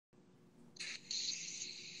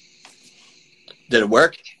Did it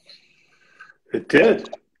work? It did.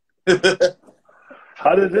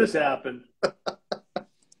 How did this happen?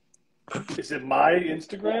 Is it my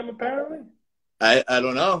Instagram, apparently? I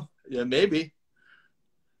don't know. Yeah, maybe.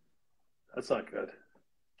 That's not good.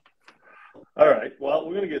 All right. Well,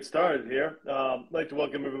 we're going to get started here. I'd like to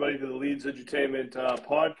welcome everybody to the Leeds Edutainment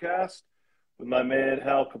podcast with my man,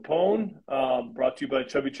 Hal Capone, brought to you by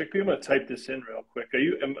Chubby Chickpea. I'm going to type this in real quick.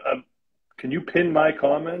 Can you pin my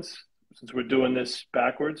comments since we're doing this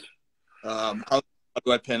backwards? How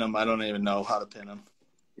do I pin them? I don't even know how to pin them.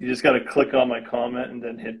 You just got to click on my comment and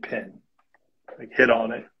then hit pin. Like hit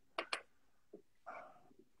on it.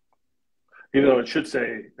 Even though it should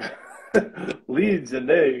say Leeds, and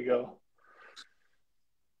there you go.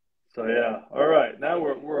 So yeah, all right. Now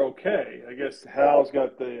we're okay. I guess Hal's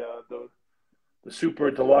got the super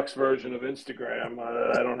deluxe version of Instagram.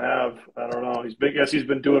 I don't know. He's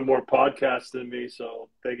been doing more podcasts than me, so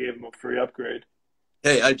they gave him a free upgrade.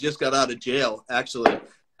 Hey, I just got out of jail. Actually,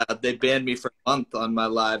 they banned me for a month on my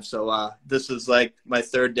live, so this is like my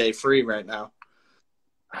third day free right now.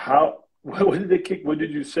 How? What did they kick? What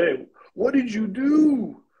did you say? What did you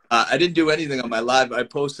do? I didn't do anything on my live. I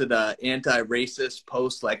posted an anti-racist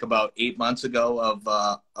post like about 8 months ago of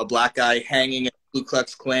a black guy hanging a Ku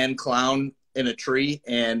Klux Klan clown in a tree,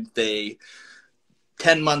 and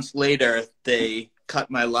 10 months later, they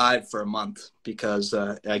cut my live for a month because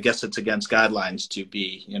I guess it's against guidelines to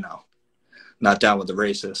be, not down with the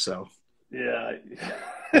racist. So yeah.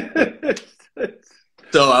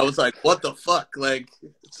 So I was like, what the fuck?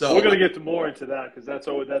 So we're going to get more into that because that's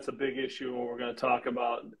a big issue and we're going to talk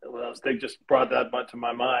about. They just brought that to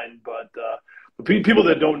my mind. But the people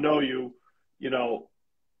that don't know you,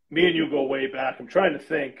 me and you go way back. I'm trying to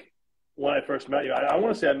think when I first met you. I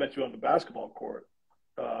want to say I met you on the basketball court,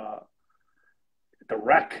 the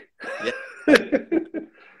Rec. Yeah.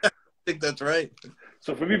 I think that's right.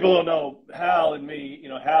 So for people who don't know, Hal and me,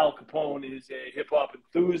 Hal Capone is a hip-hop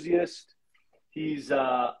enthusiast. He's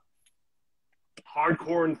a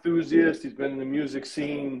hardcore enthusiast. He's been in the music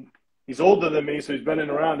scene. He's older than me, so he's been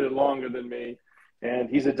around it longer than me. And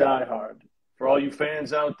he's a diehard. For all you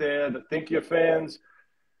fans out there that think you're fans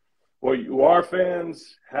or you are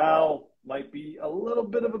fans, Hal might be a little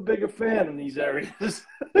bit of a bigger fan in these areas.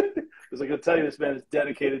 Because I can tell you, this man is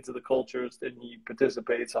dedicated to the cultures and he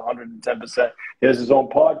participates 110%. He has his own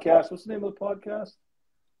podcast. What's the name of the podcast?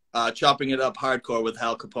 Chopping It Up Hardcore with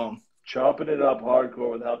Hal Capone. Chopping It Up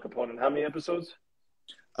Hardcore with Hal Capone. And how many episodes?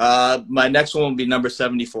 My next one will be number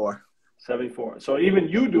 74. 74. So even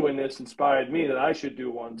you doing this inspired me that I should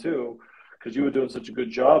do one too, because you were doing such a good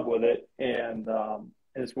job with it, and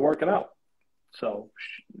it's been working out. So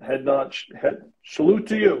salute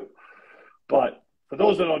to you. But for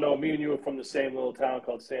those that don't know, me and you are from the same little town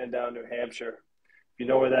called Sandown, New Hampshire. If you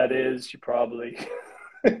know where that is, you're probably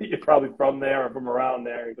from there or from around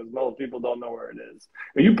there, because most people don't know where it is.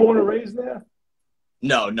 Are you born and raised there?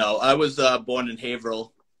 No. I was born in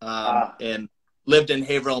Haverhill and lived in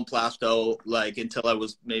Haverhill and Plasto until I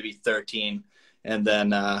was maybe 13. And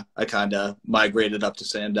then I kind of migrated up to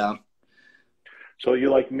Sandown. So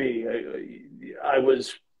you're like me. I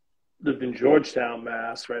lived in Georgetown,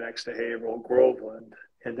 Mass, right next to Haverhill, Groveland,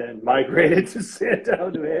 and then migrated to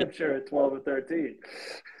Sandown, New Hampshire at 12 or 13.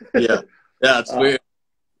 Yeah, it's weird.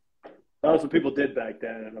 That's what people did back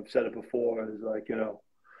then, and I've said it before. It's like,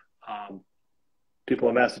 people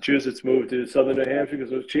in Massachusetts moved to southern New Hampshire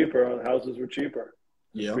because it was cheaper. The houses were cheaper.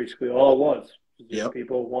 Yeah, basically all it was. Yeah,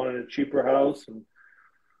 people wanted a cheaper house and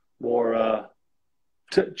more.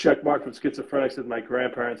 Check mark from schizophrenics that my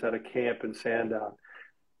grandparents had a camp in Sandown.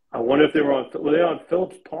 I wonder if were they on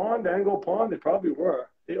Phillips Pond, Angle Pond? They probably were.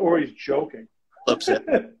 Or he's joking. Upset.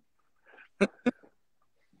 But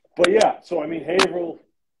yeah, so I mean, Haverhill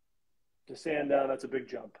to Sandown, that's a big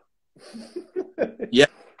jump. Yeah,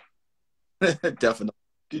 definitely.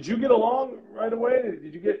 Did you get along right away?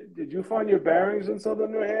 Did you find your bearings in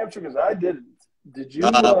southern New Hampshire? Because I didn't. Did you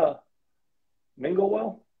mingle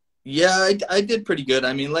well? Yeah, I did pretty good.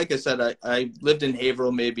 I mean, like I said, I lived in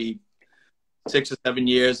Haverhill maybe 6 or 7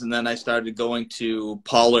 years, and then I started going to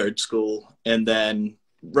Pollard School, and then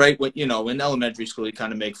right when in elementary school you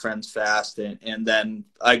kind of make friends fast, and then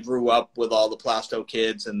I grew up with all the Plasto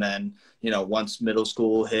kids, and then once middle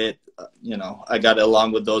school hit, I got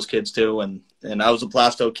along with those kids too, and I was a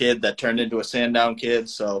Plasto kid that turned into a Sandown kid,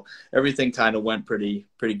 so everything kind of went pretty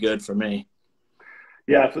good for me.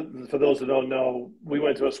 Yeah, for those who don't know, we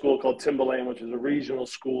went to a school called Timberlane, which is a regional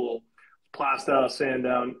school. Plastow,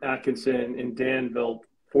 Sandown, Atkinson, and Danville.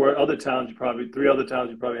 Three other towns you probably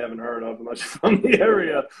haven't heard of unless you're from the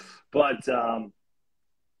area. But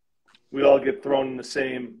we all get thrown in the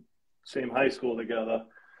same same high school together.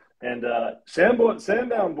 And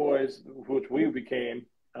Sandown boys, which we became,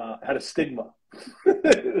 had a stigma.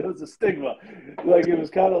 It was a stigma. Like, it was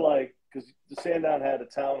kind of like, because the Sandown had a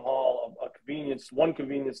town hall, one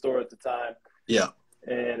convenience store at the time. Yeah.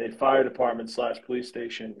 And a fire department / police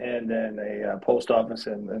station, and then a post office,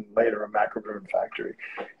 and later a macroburn factory.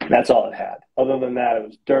 And that's all it had. Other than that, it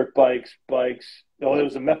was dirt bikes. Oh, there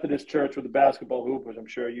was a Methodist church with a basketball hoop, which I'm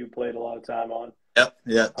sure you played a lot of time on. Yep.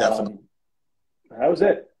 Yeah, definitely. That was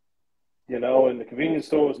it. You know, and the convenience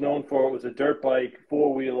store was known for it was a dirt bike,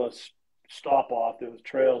 four-wheeler stop off. There was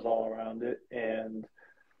trails all around it, and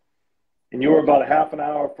you were about a half an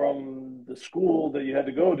hour from the school that you had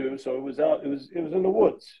to go to, so it was in the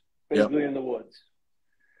woods, basically. Yep. In the woods.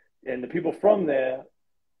 And the people from there,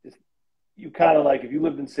 you kind of like, if you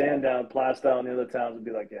lived in Sandown, Plastown, the other towns would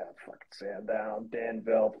be like, yeah, fucking Sandown,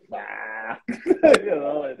 Danville, you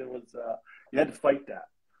know, and it was, you had to fight that.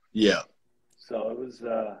 Yeah. So it was,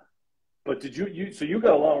 but did so you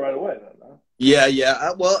got along right away then, huh?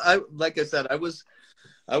 Yeah. Well, like I said, I was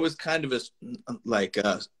kind of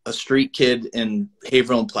a street kid in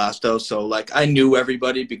Haverhill and Plasto. So like, I knew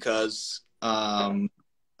everybody because I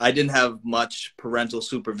didn't have much parental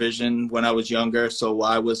supervision when I was younger. So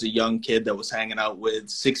I was a young kid that was hanging out with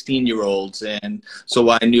 16-year-olds. And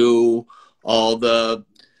so I knew all the,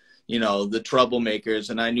 you know, the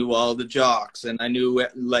troublemakers, and I knew all the jocks, and I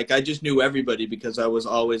just knew everybody because I was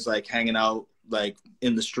always like hanging out like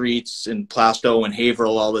in the streets in Plasto and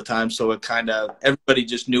Haverhill all the time. So it everybody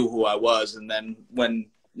just knew who I was. And then when,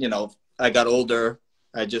 you know, I got older,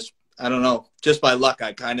 I don't know, just by luck,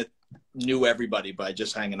 I kind of knew everybody by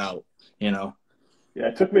just hanging out, you know? Yeah,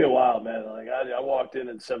 it took me a while, man. Like I walked in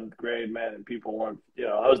 7th grade, man, and people weren't, you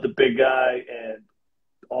know, I was the big guy, and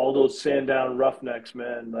all those Sandown roughnecks,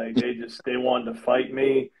 man, like they wanted to fight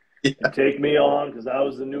me and take me on because I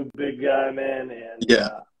was the new big guy, man. And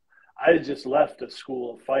I had just left a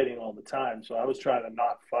school of fighting all the time, so I was trying to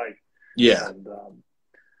not fight. Yeah. And,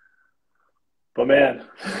 but man,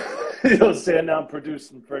 you know, Sandown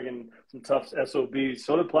produced some tough SOBs.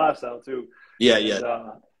 So did Plastow too. Yeah, and,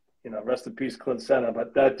 yeah. You know, rest in peace, Clint Senna.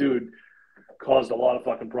 But that dude caused a lot of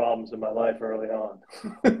fucking problems in my life early on.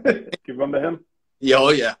 Do you remember him? Yeah,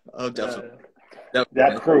 oh yeah, oh definitely.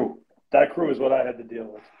 Definitely. That crew is what I had to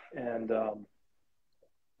deal with, and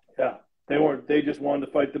yeah, they just wanted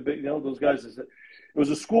to fight the big, you know, those guys. It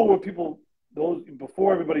was a school where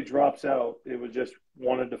before everybody drops out, it was just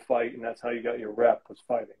wanted to fight, and that's how you got your rep, was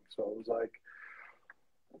fighting. So it was like,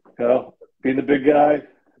 you know, being the big guy,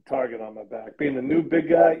 target on my back. Being the new big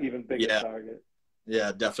guy, even bigger target.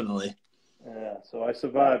 Yeah, definitely. Yeah, so I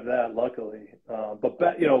survived that, luckily.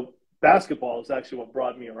 But you know, basketball is actually what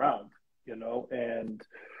brought me around, you know, and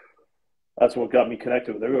that's what got me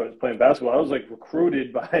connected with everyone. I was playing basketball. I was like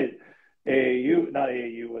recruited by not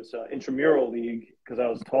AAU, it was intramural league, because I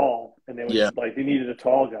was tall, and they they needed a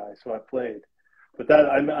tall guy, so I played. But that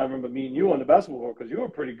I remember meeting you on the basketball court because you were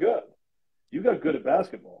pretty good. You got good at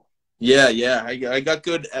basketball. Yeah. I got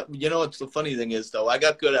good at, you know, it's the funny thing is, though, I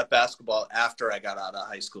got good at basketball after I got out of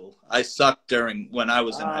high school. I sucked when I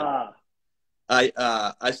was in high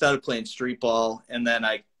school. I started playing street ball, and then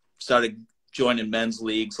I started joining men's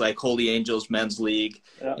leagues, like Holy Angels Men's League,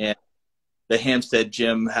 and the Hampstead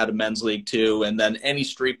Gym had a men's league too. And then any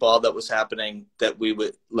street ball that was happening that we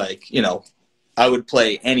would, like, you know, I would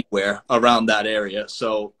play anywhere around that area.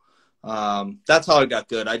 So that's how I got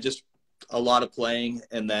good. A lot of playing,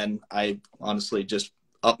 and then I honestly just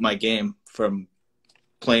upped my game from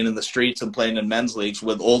playing in the streets and playing in men's leagues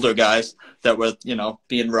with older guys that were, you know,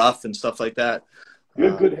 being rough and stuff like that. You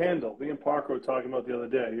had good handle. Me and Parker were talking about the other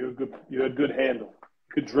day. You had good handle.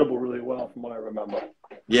 You could dribble really well, from what I remember.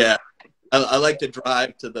 Yeah. I like to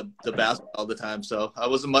drive to the basket all the time. So I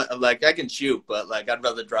wasn't like, I can shoot, but like, I'd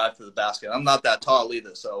rather drive to the basket. I'm not that tall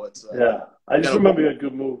either. So it's, I just remember you had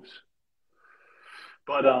good moves.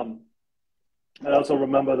 But, I also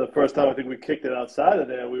remember the first time I think we kicked it outside of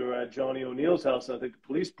there, we were at Johnny O'Neill's house, and I think the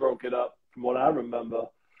police broke it up, from what I remember.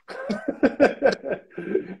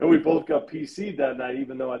 And we both got PC'd that night,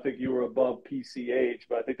 even though I think you were above PC age,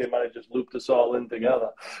 but I think they might have just looped us all in together.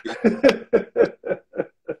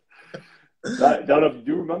 I don't know if you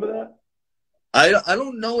do remember that? I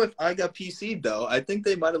don't know if I got PC'd, though. I think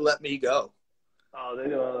they might have let me go. Oh, they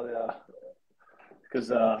yeah.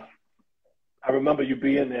 Because I remember you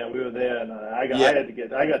being there. We were there, and I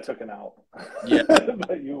got taken out. Yeah,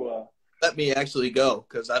 but you let me actually go,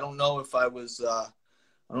 because I don't know if I was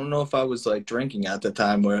like drinking at the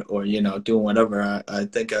time or you know, doing whatever. I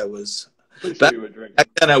think I was. Sure you were drinking. Back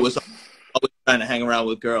then I was always trying to hang around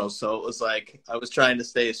with girls, so it was like I was trying to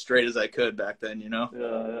stay as straight as I could back then, you know.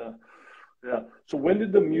 Yeah. Yeah. So when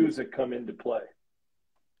did the music come into play?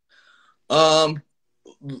 Um,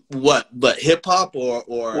 what? But hip hop or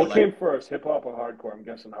What like came first, hip hop or hardcore? I'm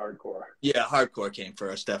guessing hardcore. yeah, hardcore came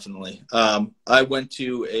first, definitely. I went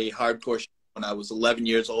to a hardcore show when I was 11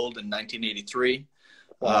 years old in 1983.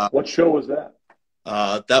 Wow. What show was that?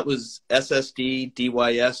 That was SSD,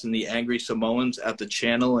 DYS, and the Angry Samoans at the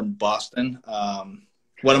Channel in Boston. One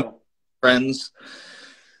of my Channel. friends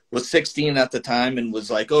was 16 at the time and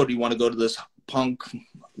was like, "Oh, do you want to go to this punk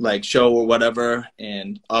like show or whatever?"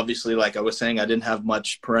 And obviously, like I was saying, I didn't have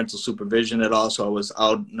much parental supervision at all, so I was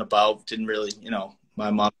out and about. Didn't really,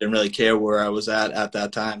 my mom didn't really care where I was at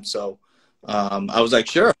that time. So I was like,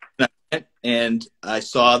 "Sure." And I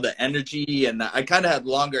saw the energy, and I kind of had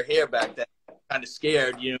longer hair back then. Kind of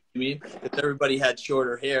scared, you know what I mean? Because everybody had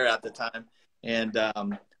shorter hair at the time, and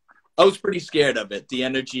I was pretty scared of it, the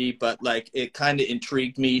energy, but like it kind of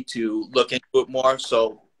intrigued me to look into it more.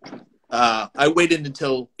 So I waited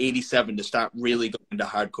until '87 to start really going to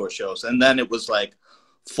hardcore shows, and then it was like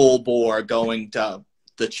full bore going to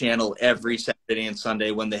the Channel every Saturday and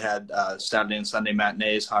Sunday when they had Saturday and Sunday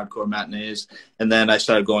matinees, hardcore matinees, and then I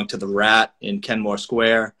started going to the Rat in Kenmore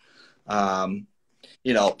Square.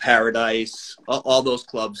 Paradise, all those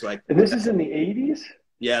clubs. Like, And this is in the 80s?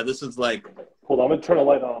 yeah, this is like, Hold on, I'm going to turn a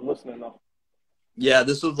light on. I'm listening now. yeah,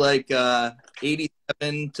 this was like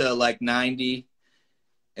 87 to like 90.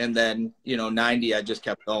 And then, 90, I just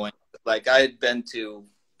kept going. Like I had been to,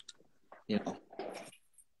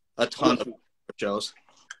 a ton of shows.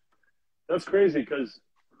 That's crazy because,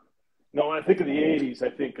 no, when I think of the 80s, I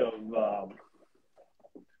think of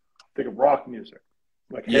rock music,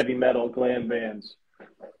 like heavy metal, glam bands,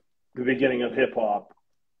 the beginning of hip hop.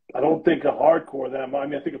 I don't think of hardcore that much. I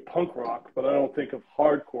mean, I think of punk rock, but I don't think of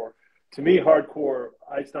hardcore. To me, hardcore,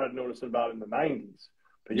 I started noticing about in the 90s.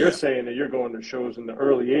 But you're saying that you're going to shows in the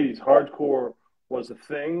early 80s. Hardcore was a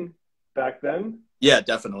thing back then? Yeah,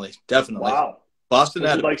 definitely. Definitely. Wow. Boston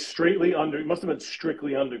was had it like it must have been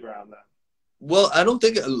strictly underground then. Well, I don't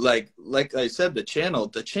think like I said, the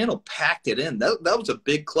channel packed it in. That was a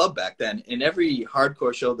big club back then. And every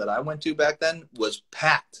hardcore show that I went to back then was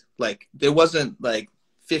packed. Like there wasn't like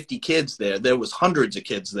 50 kids there. There was hundreds of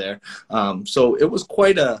kids there. So it was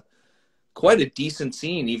quite a decent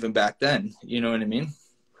scene even back then. You know what I mean?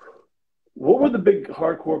 What were the big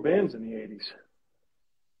hardcore bands in the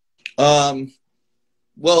 80s?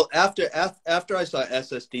 Well, after I saw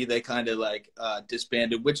SSD, they kind of like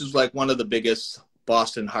disbanded, which is like one of the biggest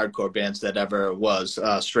Boston hardcore bands that ever was,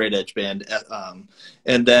 straight edge band.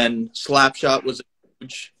 And then Slapshot was a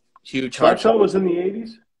huge Slapshot was in the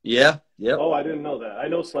 80s? Yeah. Yep. Oh, I didn't know that. I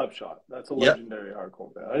know Slapshot. That's a Yep. legendary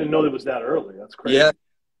hardcore band. I didn't know it was that early. That's crazy. Yeah.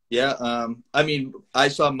 Yeah. I mean, I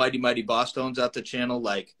saw Mighty Mighty Boss Tones at the Channel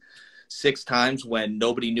like 6 times when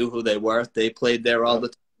nobody knew who they were. They played there all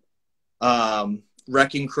the time.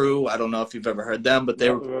 Wrecking Crew, I don't know if you've ever heard them, but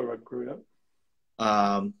they were.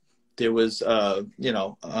 There was,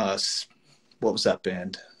 what was that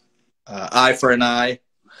band? Eye for an Eye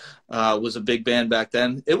was a big band back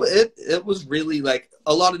then. It was really like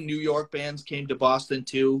a lot of New York bands came to Boston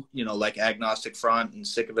too. Like Agnostic Front and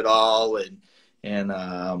Sick of It All, and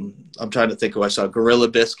I'm trying to think who I saw. Gorilla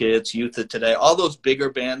Biscuits, Youth of Today, all those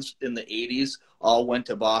bigger bands in the '80s all went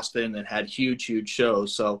to Boston and had huge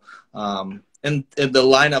shows. So. And the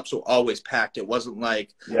lineups were always packed. It wasn't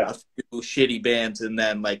like a few shitty bands and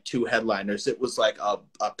then like 2 headliners. It was like a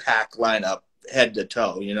packed lineup head to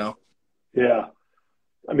toe, Yeah.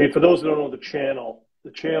 I mean, for those that don't know the Channel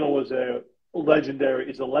was a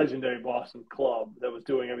legendary Boston club that was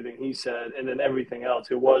doing everything he said and then everything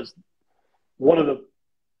else. It was one of the,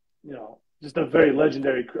 just a very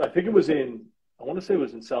legendary, I think it was I want to say it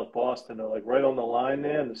was in South Boston or like right on the line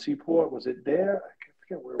there in the Seaport. Was it there?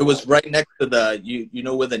 It was right next to the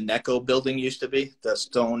where the Necco building used to be, the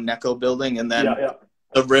stone Necco building, and then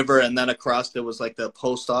the river, and then across there was like the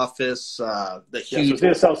post office, the huge. So it's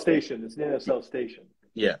near South Station. It's near South Station.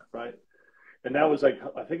 Yeah. Right. And that was like,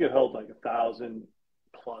 I think it held like 1,000+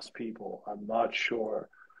 people. I'm not sure,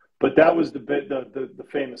 but that was the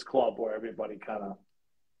famous club where everybody kind of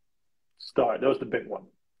started. That was the big one.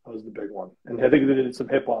 And I think they did some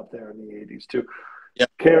hip hop there in the '80s too. Yep.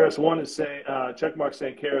 KRS-One is saying, Checkmark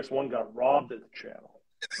saying KRS-One got robbed at the Channel.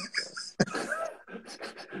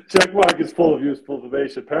 Checkmark is full of useful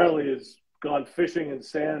information. Apparently has gone fishing in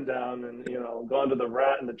Sandown and, gone to the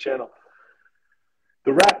Rat and the Channel.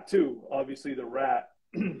 The Rat, too. Obviously, the Rat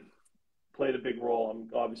played a big role,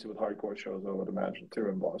 obviously, with hardcore shows, I would imagine, too,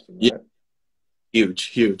 in Boston, right? Yeah.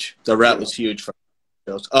 Huge. The Rat was huge for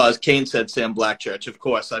shows. Oh, as Kane said, Sam Blackchurch. Of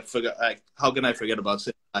course, I forgot. How can I forget about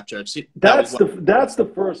Sam Blackchurch? That's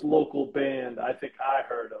the first local band that I think I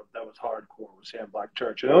heard of that was hardcore was Sam Black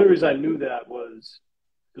Church. And the only reason I knew that was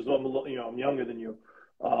because I'm younger than you,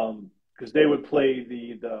 because they would play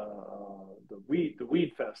the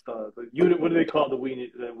weed fest, the unit. What do they call the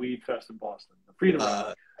weed fest in Boston? The Freedom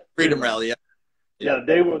Rally. Freedom Rally. Yeah. Yeah,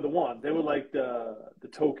 they were the one. They were like the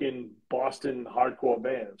token Boston hardcore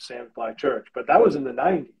band, Sam Black Church. But that was in the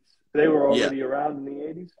 '90s. They were already around in the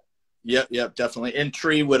 '80s. Yep, definitely. And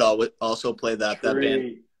Tree would also play that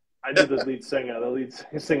band. I knew the lead singer. The lead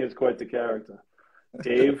singer is quite the character.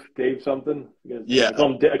 Dave something. Yeah,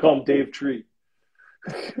 I call him Dave Tree.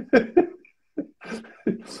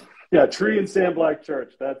 Yeah, Tree and Sam Black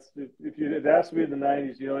Church. That's if you had asked me in the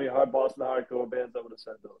 '90s, any hard Boston hardcore bands, I would have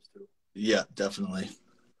said those two. Yeah, definitely.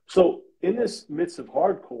 So in this midst of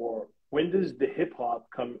hardcore, when does the hip hop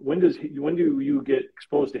come? When do you get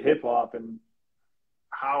exposed to hip hop, and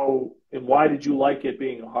how and why did you like it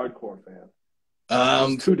being a hardcore fan?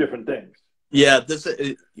 It's two different things. Yeah,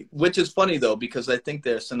 which is funny though, because I think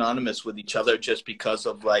they're synonymous with each other just because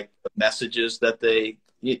of like the messages that they,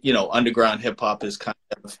 underground hip hop is kind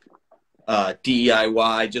of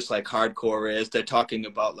DIY, just like hardcore is. They're talking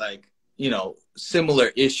about like,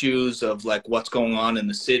 similar issues of like what's going on in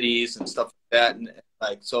the cities and stuff like that. And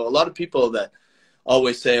like, so a lot of people that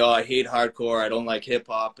always say, oh, I hate hardcore, I don't like hip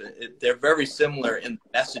hop. They're very similar in the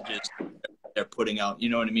messages they're putting out. You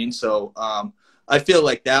know what I mean? So, I feel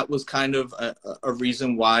like that was kind of a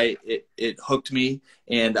reason why it hooked me.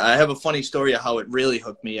 And I have a funny story of how it really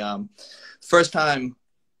hooked me. First time,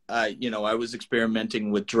 I was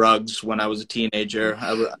experimenting with drugs when I was a teenager.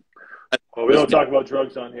 We don't talk about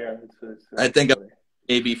drugs on here. I think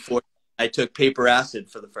maybe I took paper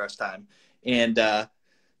acid for the first time. And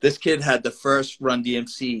this kid had the first Run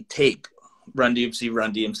DMC tape, Run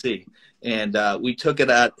DMC. And we took it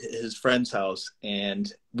at his friend's house,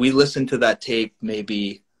 and we listened to that tape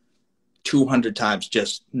maybe 200 times,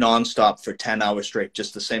 just nonstop for 10 hours straight,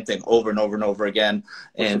 just the same thing over and over and over again.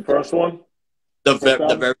 And the first one? The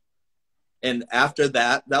very, and after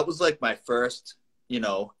that, that was like my first,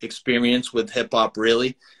 experience with hip hop.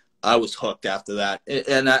 Really, I was hooked after that.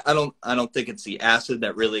 And I don't think it's the acid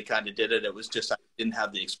that really kind of did it. It was just I didn't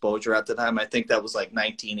have the exposure at the time. I think that was like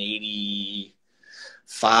 1985.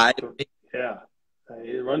 Yeah.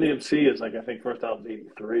 Run DMC is like, I think first album's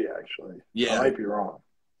 83, actually. Yeah. I might be wrong.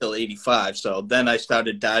 Till 85. So then I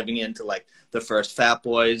started diving into like the first Fat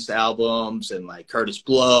Boys albums and like Curtis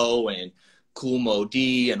Blow and Cool Mo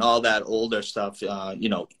D and all that older stuff,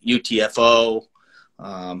 UTFO.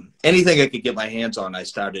 Anything I could get my hands on, I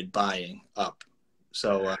started buying up.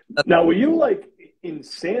 So now, were you like in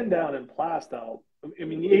Sandown and Plastow? I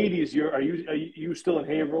mean, the 80s. Are you still in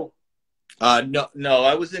Haverhill? No,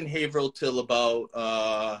 I was in Haverhill till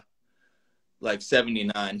about like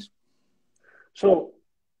 79. So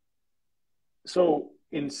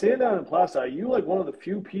in Sandown and Plastow, are you like one of the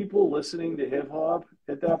few people listening to hip hop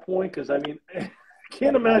at that point? Because I mean, I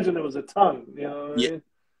can't imagine there was a ton. You know what I mean?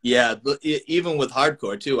 Yeah, even with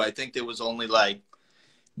hardcore too. I think there was only like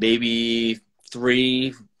maybe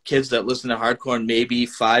 3 kids that listened to hardcore and maybe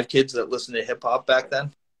 5 kids that listened to hip hop back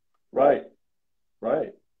then. Right.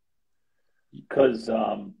 Because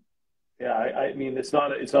I mean, it's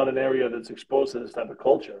not an area that's exposed to this type of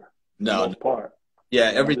culture. No, for the most part.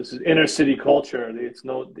 Yeah, this is inner city culture.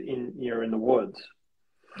 You're in the woods.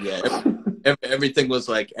 Yeah, everything was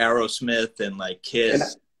like Aerosmith and like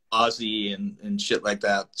Kiss, Ozzy, and shit like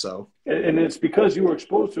that. So, and it's because you were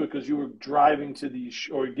exposed to it because you were driving to these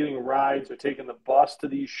or getting rides or taking the bus to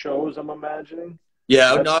these shows. I'm imagining.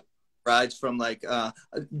 Yeah, not rides from like.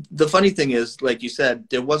 The funny thing is, like you said,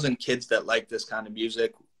 there wasn't kids that liked this kind of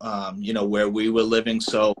music. Where we were living,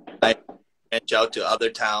 so I branch out to other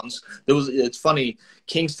towns. It's funny,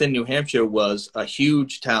 Kingston, New Hampshire was a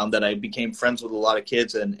huge town that I became friends with a lot of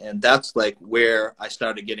kids, and that's like where I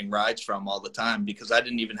started getting rides from all the time because I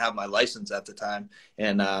didn't even have my license at the time.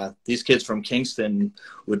 And these kids from Kingston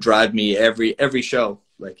would drive me every show,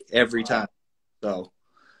 like every time. So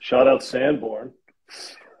shout out Sanborn.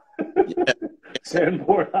 Yeah.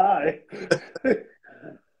 Sanborn High.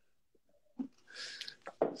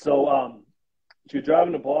 So you're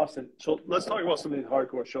driving to Boston. So let's talk about some of these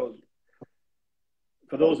hardcore shows.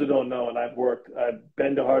 For those who don't know, and I've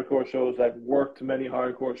been to hardcore shows. I've worked many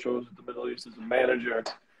hardcore shows in the Middle East as a manager.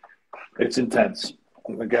 It's intense.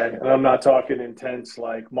 Okay. And I'm not talking intense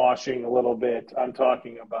like moshing a little bit. I'm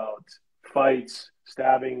talking about fights,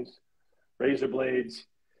 stabbings, razor blades,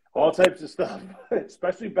 all types of stuff.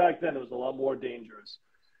 Especially back then, it was a lot more dangerous.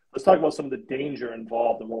 Let's talk about some of the danger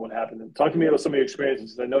involved and what would happen. Talk to me about some of your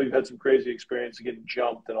experiences. I know you've had some crazy experiences getting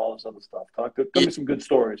jumped and all this other stuff. Tell me some good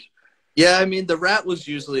stories. Yeah, I mean, the Rat was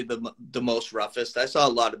usually the most roughest. I saw a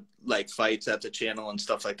lot of like fights at the channel and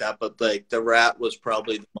stuff like that, but like the Rat was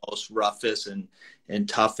probably the most roughest and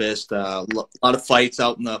toughest. A lot of fights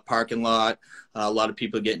out in the parking lot, a lot of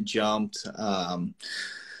people getting jumped,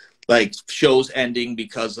 like shows ending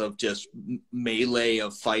because of just melee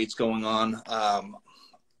of fights going on.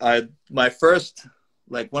 I my first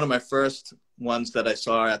like one of my first ones that I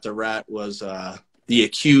saw at the Rat was the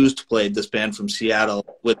Accused played this band from Seattle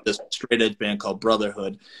with this straight edge band called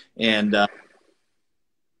Brotherhood, and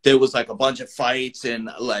there was like a bunch of fights, and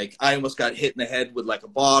like I almost got hit in the head with like a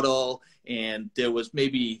bottle, and there was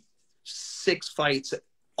maybe 6 fights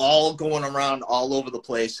all going around all over the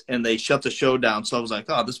place, and they shut the show down. So I was like,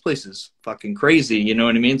 oh, this place is fucking crazy, you know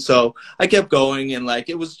what I mean? So I kept going, and like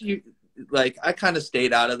it was like I kind of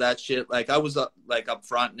stayed out of that shit. Like I was up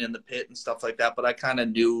front and in the pit and stuff like that, but I kind of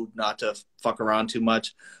knew not to fuck around too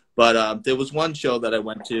much. But there was one show that I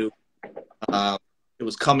went to. It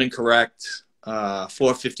was Coming Correct,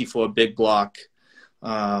 454 Big Block.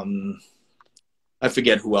 I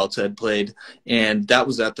forget who else had played, and that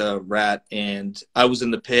was at the Rat, and I was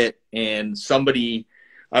in the pit, and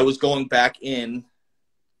I was going back in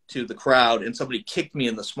to the crowd, and somebody kicked me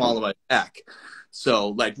in the small of my back. So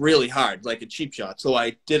like really hard, like a cheap shot. So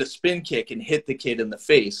I did a spin kick and hit the kid in the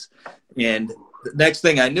face. And the next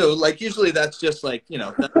thing I knew, like usually that's just like,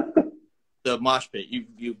 the mosh pit.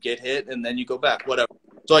 You get hit and then you go back, whatever.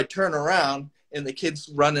 So I turn around and the kid's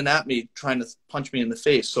running at me trying to punch me in the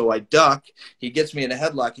face. So I duck. He gets me in a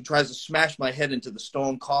headlock. He tries to smash my head into the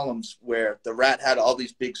stone columns where the Rat had all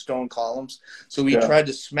these big stone columns. So he tried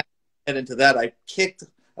to smash my head into that. I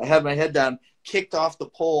had my head down, kicked off the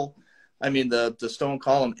pole. I mean, the stone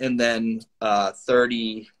column, and then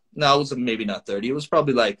 30, no, it was maybe not 30. It was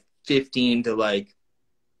probably like 15 to like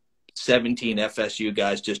 17 FSU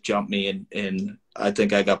guys just jumped me, and I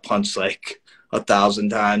think I got punched like 1,000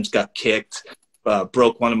 times, got kicked,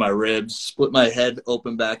 broke one of my ribs, split my head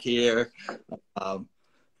open back here.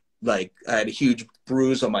 Like I had a huge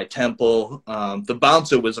bruise on my temple. The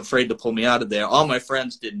bouncer was afraid to pull me out of there. All my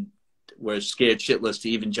friends were scared shitless to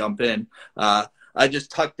even jump in. I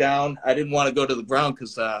just tucked down. I didn't want to go to the ground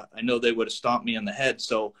because I know they would have stomped me on the head.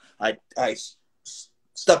 So I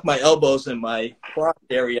stuck my elbows in my crotch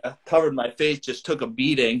area, covered my face, just took a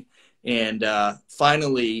beating. And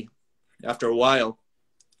finally, after a while,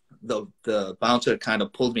 the bouncer kind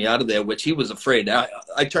of pulled me out of there, which he was afraid.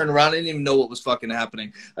 I turned around. I didn't even know what was fucking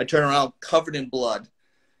happening. I turned around covered in blood.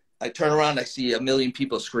 I turn around, I see a million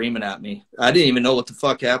people screaming at me. I didn't even know what the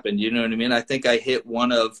fuck happened. You know what I mean? I think I hit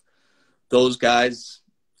one of those guys'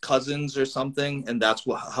 cousins or something, and that's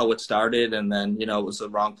how it started. And then it was the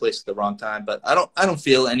wrong place at the wrong time. But I don't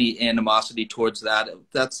feel any animosity towards that.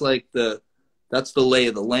 That's like that's the lay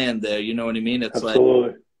of the land there. You know what I mean? It's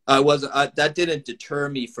Absolutely. Like that didn't deter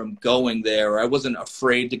me from going there. I wasn't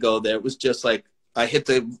afraid to go there. It was just like I hit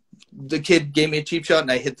the kid gave me a cheap shot,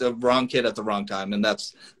 and I hit the wrong kid at the wrong time, and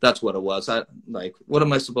that's what it was. What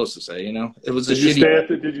am I supposed to say? It was Did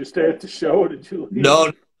you stay at the show, or did you leave?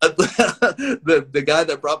 No. The guy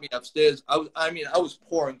that brought me upstairs, I was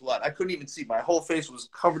pouring blood. I couldn't even see. My whole face was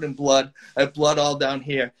covered in blood. I had blood all down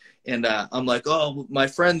here, and I'm like, oh, my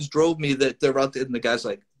friends drove me. That they're out there, and the guy's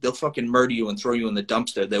like, they'll fucking murder you and throw you in the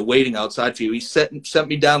dumpster. They're waiting outside for you. He sent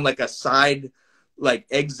me down like a side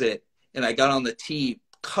exit, and I got on the T,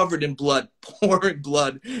 covered in blood, pouring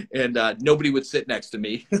blood, and nobody would sit next to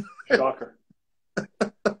me. Shocker.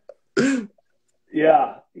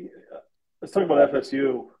 Yeah. Let's talk about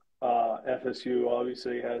FSU. FSU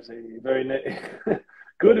obviously has a very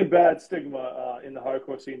good and bad stigma in the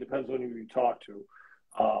hardcore scene. Depends on who you talk to.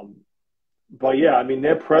 But yeah, I mean,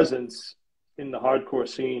 their presence in the hardcore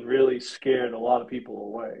scene really scared a lot of people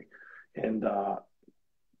away. And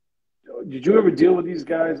did you ever deal with these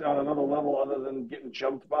guys on another level other than getting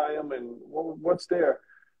jumped by them? And what's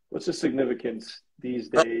the significance these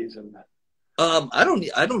days? And I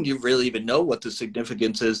don't really even know what the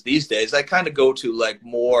significance is these days. I kind of go to like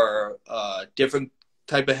more different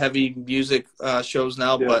type of heavy music shows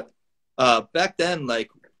now, but back then,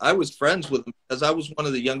 like I was friends with them because I was one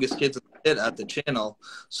of the youngest kids at the channel.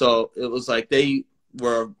 So it was like they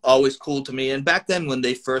were always cool to me. And back then when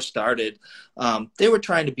they first started, they were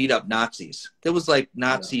trying to beat up Nazis. There was like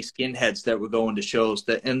Nazi skinheads that were going to shows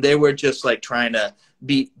and they were just like trying to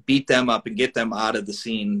beat them up and get them out of the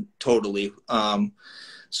scene totally.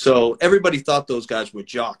 So everybody thought those guys were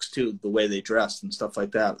jocks too, the way they dressed and stuff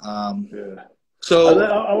like that. So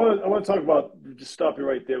I want to talk about, just stop you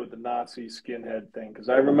right there with the Nazi skinhead thing, because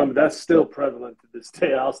I remember that's still prevalent to this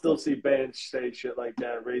day. I'll still see bands say shit like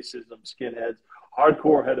that, racism, skinheads.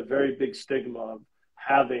 Hardcore had a very big stigma of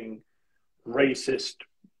having racist,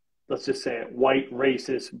 let's just say it, white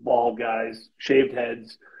racist bald guys, shaved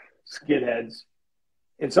heads, skinheads.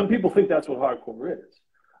 And some people think that's what hardcore is.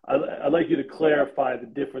 I'd like you to clarify the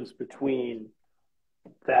difference between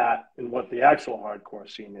that and what the actual hardcore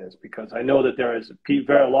scene is, because I know that there is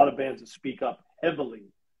a lot of bands that speak up heavily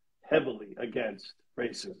against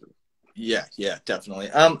racism. Yeah, yeah, definitely.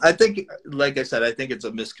 I think, like I said, I think it's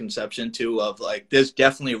a misconception too of like there's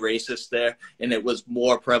definitely racist there, and it was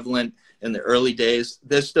more prevalent in the early days.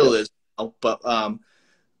 There still is, but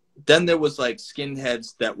then there was like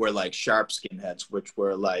skinheads that were like sharp skinheads, which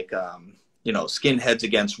were like skinheads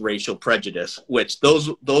against racial prejudice, which those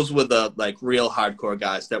were the like real hardcore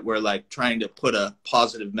guys that were like trying to put a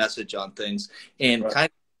positive message on things and kind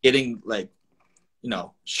of getting like,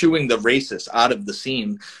 shooing the racists out of the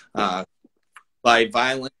scene by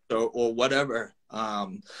violence or whatever.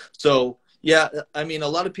 So yeah, I mean, a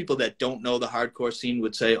lot of people that don't know the hardcore scene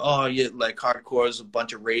would say, oh, yeah, like hardcore is a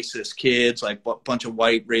bunch of racist kids, like a bunch of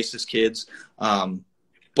white racist kids.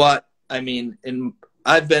 But I mean,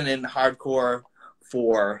 I've been in hardcore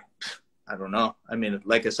for, I don't know. I mean,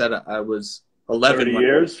 like I said, I was 11. 30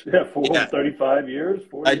 years? Yeah, 35 years,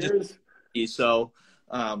 40 years? So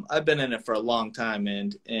I've been in it for a long time,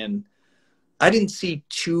 and I didn't see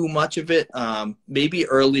too much of it. Maybe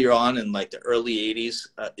earlier on in like the early 80s,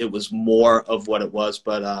 it was more of what it was,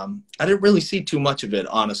 but I didn't really see too much of it,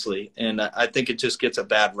 honestly. And I think it just gets a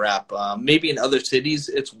bad rap. Maybe in other cities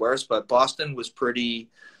it's worse, but Boston was pretty,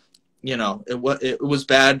 it was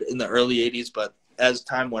bad in the early 80s, but as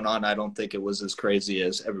time went on, I don't think it was as crazy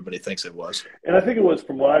as everybody thinks it was. And I think it was,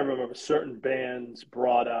 from what I remember, certain bands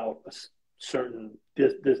brought out these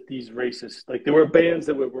racist, like there were bands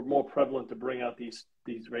that were more prevalent to bring out these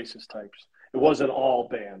racist types. It wasn't all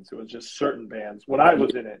bands. It was just certain bands. When I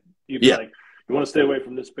was in it, you'd be like, you want to stay away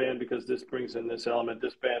from this band because this brings in this element.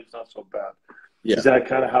 This band's not so bad. Yeah. Is that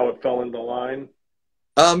kind of how it fell into line?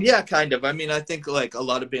 Yeah, kind of. I mean, I think like a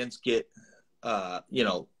lot of bands get,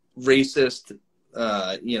 racist.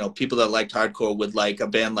 People that liked hardcore would like a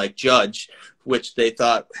band like Judge, which they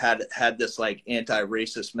thought had this like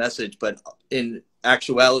anti-racist message, but in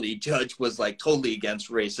actuality, Judge was like totally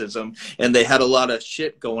against racism, and they had a lot of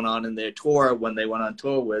shit going on in their tour when they went on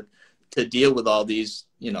tour to deal with all these,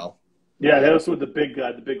 Yeah, that was with the big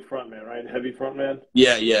guy, the big front man, right? Heavy front man.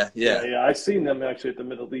 Yeah. I seen them actually at the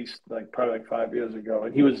Middle East, like probably like 5 years ago,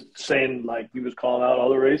 and he was saying like he was calling out all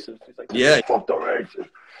the racists. He's like, fuck the racists.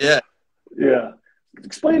 Yeah.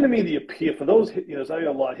 Explain to me the appeal for those. There's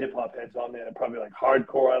a lot of hip hop heads on there, and probably like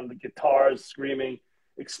hardcore on the guitars, screaming.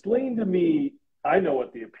 Explain to me. I know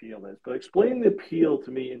what the appeal is, but explain the appeal to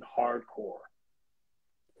me in hardcore.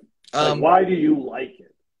 Why do you like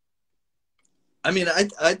it? I mean,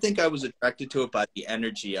 I think I was attracted to it by the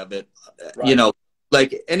energy of it. Right.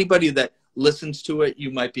 Like anybody that listens to it, you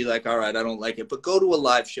might be like, all right, I don't like it, but go to a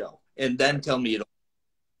live show and then tell me you don't.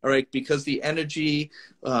 All right, because the energy,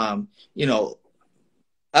 I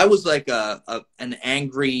was like an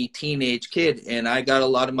angry teenage kid, and I got a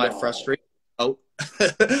lot of my frustration out.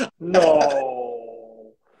 No.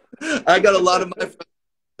 I got a lot of my frustration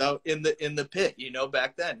out in the pit,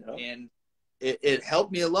 back then. Yep. And it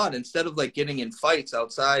helped me a lot. Instead of like getting in fights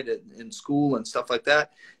outside in school and stuff like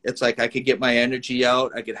that, it's like I could get my energy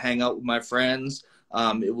out. I could hang out with my friends.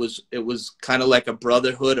 It was kind of like a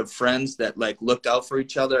brotherhood of friends that like looked out for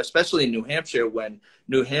each other, especially in New Hampshire when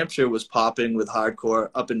New Hampshire was popping with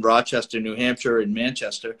hardcore up in Rochester, New Hampshire, and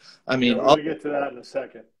Manchester. I mean, we're gonna get to that in a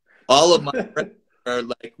second. All of my friends are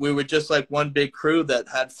like, we were just like one big crew that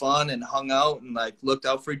had fun and hung out and like looked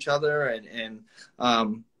out for each other. And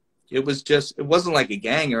it wasn't like a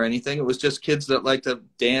gang or anything. It was just kids that like to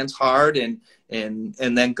dance hard and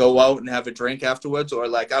then go out and have a drink afterwards. Or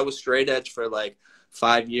like I was straight edge for like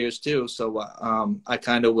 5 years too. So I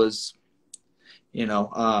kind of was,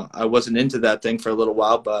 I wasn't into that thing for a little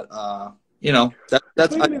while, but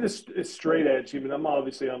that's straight edge. Even I'm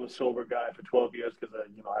a sober guy for 12 years because I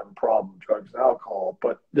have a problem with drugs and alcohol.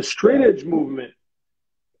 But the straight edge movement,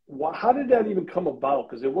 how did that even come about?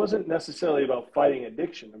 Because it wasn't necessarily about fighting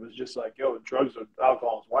addiction. It was just like, drugs or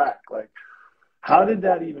alcohol is whack. Like, how did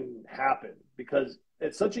that even happen? Because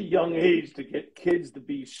at such a young age to get kids to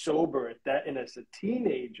be sober at that, and as a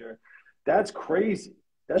teenager, that's crazy.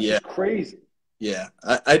 That's just crazy. Yeah,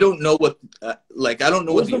 I don't know what I don't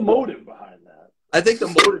know what's the motive behind that. I think the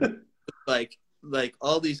motive, like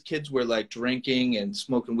all these kids were like drinking and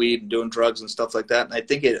smoking weed and doing drugs and stuff like that, and I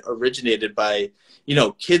think it originated by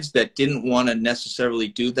kids that didn't want to necessarily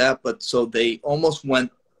do that, but so they almost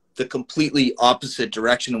went the completely opposite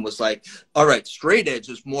direction and was like, all right, straight edge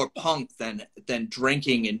is more punk than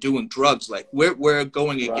drinking and doing drugs. Like we're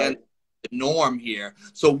going against the norm here.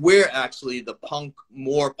 So we're actually the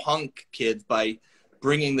more punk kids by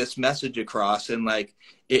bringing this message across, and like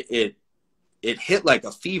it hit like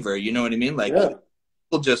a fever. You know what I mean? Like Yeah.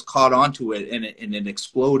 people just caught onto it, and it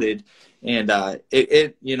exploded. And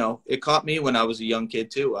it caught me when I was a young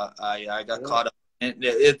kid too. I got caught up, and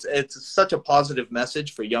it's such a positive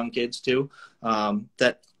message for young kids too,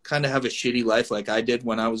 that kind of have a shitty life like I did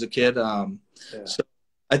when I was a kid. So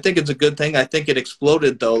I think it's a good thing. I think it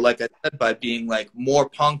exploded though, like I said, by being like more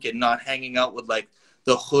punk and not hanging out with like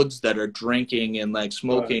the hoods that are drinking and like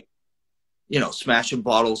smoking, smashing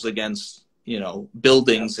bottles against,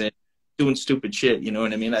 buildings and doing stupid shit. You know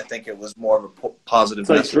what I mean? I think it was more of a positive It's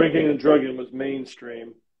like message. drinking and drugging was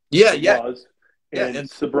mainstream. Yeah, It yeah. was. Yeah, And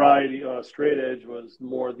sobriety, straight edge was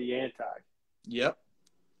more the anti. Yep.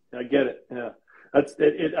 I get it. Yeah. That's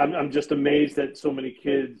it. I'm just amazed that so many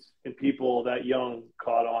kids and people that young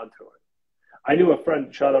caught on to it. I knew a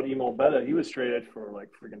friend, shout out Emo Betta, he was straight edge for like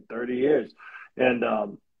freaking 30 years. And,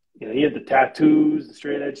 he had the tattoos, the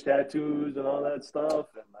straight edge tattoos and all that stuff.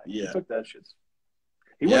 And he took that shit.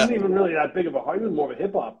 He wasn't even really that big of a, he was more of a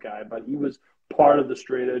hip hop guy, but he was part of the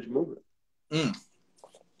straight edge movement.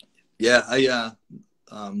 Yeah,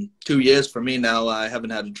 2 years for me now. I haven't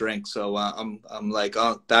had a drink, so I'm like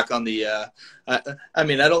back on the. I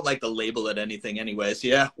mean, I don't like to label it anything, anyways.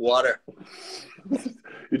 Yeah, water.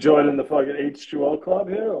 You joining the fucking H2O club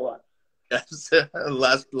here or what? Yes,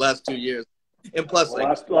 last 2 years, and plus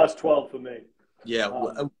last 12 for me.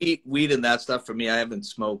 Yeah, weed and that stuff for me. I haven't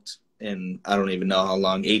smoked in I don't even know how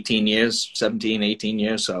long. 18 years, 17, 18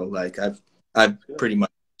 years. So like I've pretty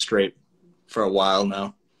much straight for a while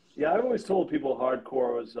now. Yeah, I've always told people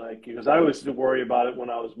hardcore was like, because I always used to worry about it when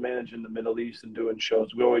I was managing the Middle East and doing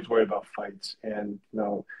shows. We always worry about fights and,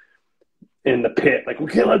 in the pit. Like,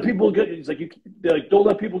 we can't let people get, it's like, they're like, don't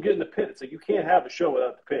let people get in the pit. It's like, you can't have a show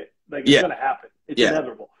without the pit. Like, it's going to happen. It's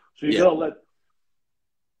inevitable. So you got to let,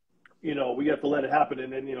 we have to let it happen.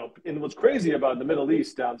 And then, and what's crazy about the Middle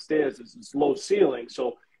East downstairs is it's low ceiling.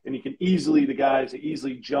 So, and you can the guys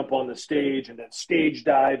easily jump on the stage and then stage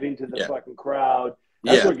dive into the fucking crowd.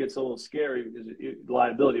 That's where it gets a little scary because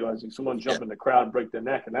liability-wise, like someone jump in the crowd and break their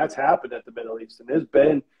neck, and that's happened at the Middle East. And there's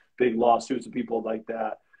been big lawsuits of people like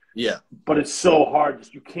that. Yeah, but it's so hard;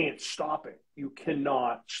 you can't stop it. You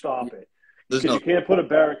cannot stop it because you can't put a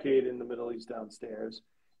barricade in the Middle East downstairs.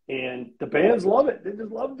 And the bands love it; they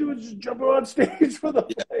just love doing just jumping on stage for the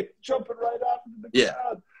jumping right out into the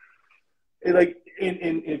crowd. And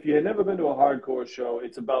and if you've never been to a hardcore show,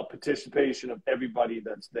 it's about participation of everybody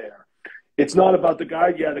that's there. It's not about the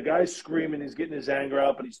guy. Yeah, the guy's screaming, he's getting his anger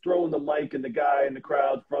out, but he's throwing the mic in the guy in the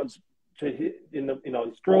crowd fronts to hit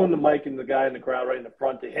he's throwing the mic in the guy in the crowd right in the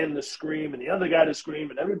front to him to scream and the other guy to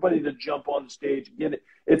scream and everybody to jump on the stage and get it.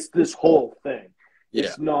 It's this whole thing.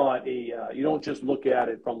 It's not you don't just look at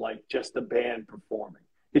it from like just the band performing.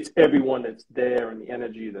 It's everyone that's there and the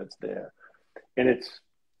energy that's there. And it's,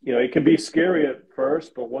 it can be scary at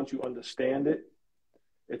first, but once you understand it,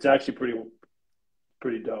 it's actually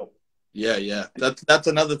pretty dope. Yeah. That's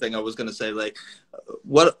another thing I was gonna say. Like,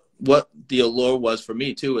 what the allure was for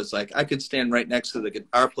me too is like I could stand right next to the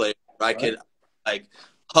guitar player. I could like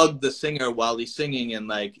hug the singer while he's singing, and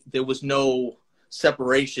like there was no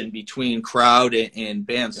separation between crowd and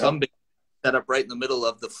band. Some bands set up right in the middle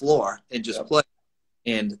of the floor and just play,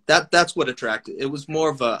 and that's what attracted. It was more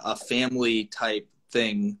of a family type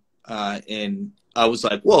thing, and I was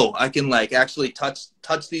like, whoa, I can like actually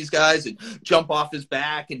touch these guys and jump off his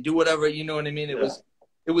back and do whatever, you know what I mean?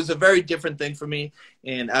 It was a very different thing for me.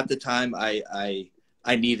 And at the time I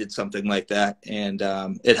needed something like that. And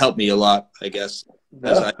it helped me a lot, I guess.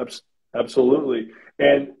 Absolutely.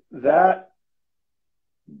 And that,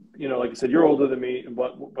 like I said, you're older than me,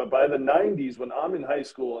 but by the 90s, when I'm in high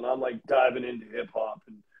school and I'm like diving into hip hop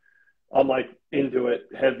and I'm like into it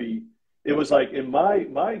heavy, it was like in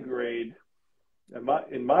my grade,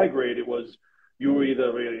 in my grade, it was you were either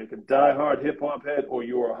like a diehard hip hop head or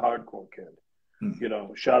you were a hardcore kid.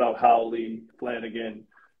 Shout out Howley, Flanagan,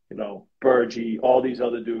 Burgie, all these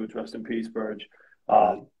other dudes. Rest in peace, Burge.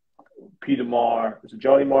 Peter Marr, was it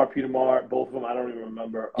Johnny Marr, Peter Marr? Both of them, I don't even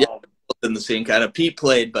remember. In the same kind of Pete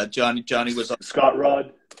played, but Johnny was Scott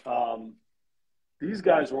Rudd. These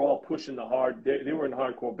guys were all pushing the hard. They were in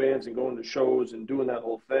hardcore bands and going to shows and doing that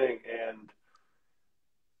whole thing and.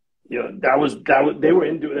 That was they were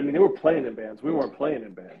into it. I mean, they were playing in bands. We weren't playing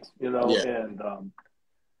in bands, and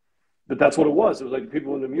but that's what it was. It was like the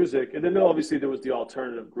people in the music, and then obviously there was the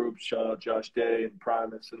alternative groups. Shout out Josh Day and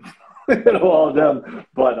Primus and all of them.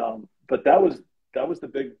 But that was the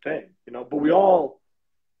big thing, But we all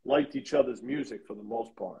liked each other's music for the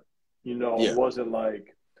most part. It wasn't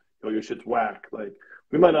like "Oh, your shit's whack." Like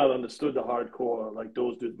we might not have understood the hardcore like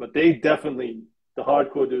those dudes, but they definitely the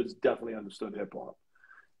hardcore dudes definitely understood hip hop.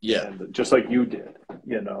 Yeah. And just like you did,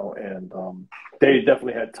 and they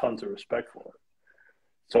definitely had tons of respect for it.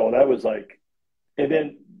 So that was like, and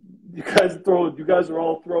then you guys are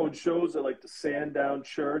all throwing shows at like the Sandown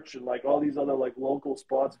Church and like all these other like local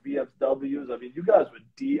spots, VFWs. I mean, you guys were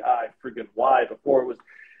DI friggin' Y before it was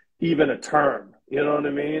even a term. You know what I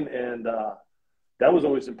mean? And that was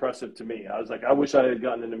always impressive to me. I was like, I wish I had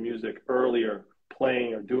gotten into music earlier,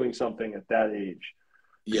 playing or doing something at that age,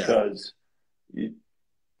 because you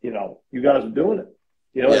guys are doing it.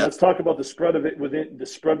 And let's talk about the spread of it within the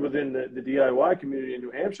DIY community in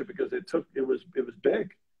New Hampshire, because it was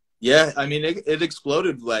big. Yeah, I mean it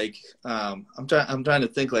exploded like I'm trying to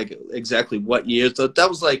think like exactly what years. So that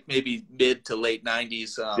was like maybe mid to late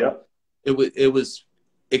 90s. It was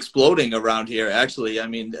exploding around here actually. I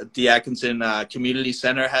mean the Atkinson Community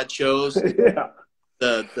Center had shows. Yeah.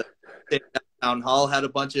 The Town Hall had a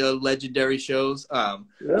bunch of legendary shows.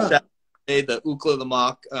 The Ookla the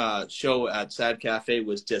Mock show at Sad Cafe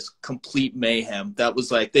was just complete mayhem. That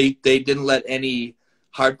was like they didn't let any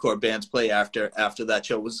hardcore bands play after that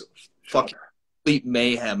show. It was fucking complete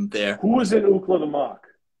mayhem there. Who was in Ookla the Mock?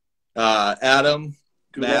 Adam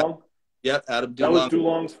Dulong? Matt, yep, Adam Dulong. That was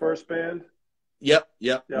Dulong's first band? Yep.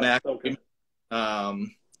 Mac. Okay. And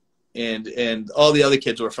all the other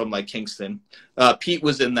kids were from like Kingston. Pete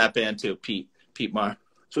was in that band too. Pete Marr.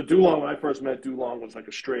 So Dulong, when I first met Dulong, was like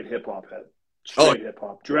a straight hip hop head. Hip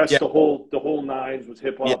hop. Dressed the whole nines, was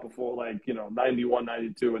hip hop before like, 91,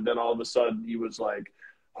 92. And then all of a sudden he was like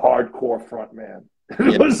hardcore front man.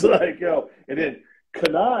 It was like, and then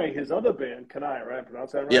Kanai, his other band, Kanai, right?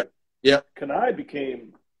 Pronounce that right? Yeah. Kanai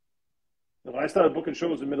became, when I started booking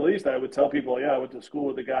shows in the Middle East, I would tell people, I went to school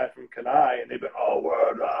with the guy from Kanai, and they'd be, oh,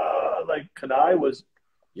 word, like Kanai was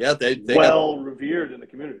they well revered in the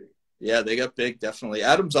community. Yeah, they got big, definitely.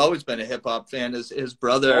 Adam's always been a hip hop fan. His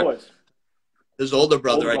brother, always. His older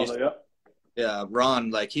brother, Ron,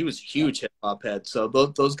 like he was a huge hip hop head. So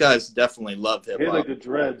those guys definitely love hip hop. He had like the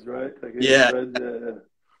dreads, right? Like dreads,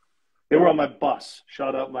 they were on my bus.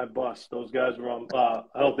 Shout out my bus. Those guys were on. I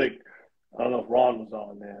don't know if Ron was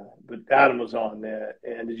on there, but Adam was on there,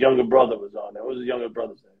 and his younger brother was on there. What was his younger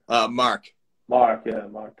brother's name? Mark. Mark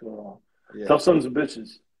Dulong. Yeah. Tough sons of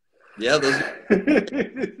bitches. Yeah, those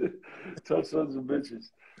tough sons of bitches.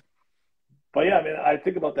 But yeah, I mean, I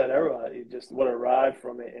think about that era. Just what arrived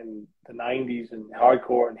from it in the '90s and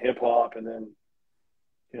hardcore and hip hop, and then,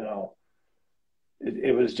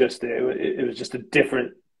 it was just a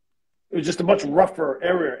different. It was just a much rougher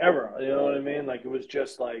era. You know what I mean? Like it was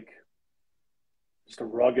just like a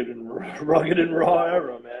rugged and raw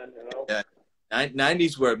era, man. Yeah.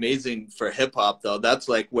 90s were amazing for hip hop, though. That's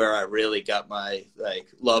like where I really got my like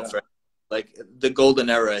love for, like the golden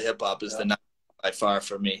era of hip hop is the 90s by far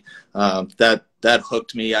for me. That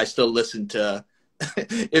hooked me. I still listen to.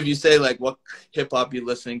 If you say like what hip hop you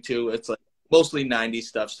listening to, it's like mostly 90s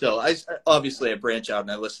stuff. Still, I branch out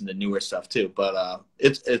and I listen to newer stuff too. But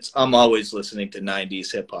I'm always listening to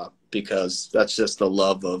 90s hip hop because that's just the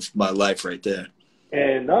love of my life right there.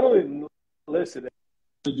 And not only listen.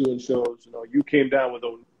 Doing shows, you came down with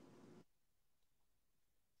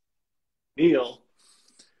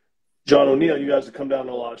John O'Neill. You guys have come down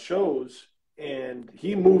to a lot of shows, and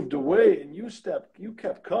he moved away, and you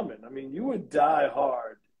kept coming. I mean, you were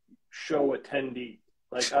die-hard show attendee.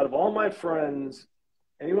 Like out of all my friends,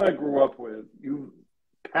 anyone I grew up with, you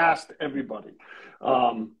passed everybody.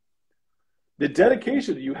 The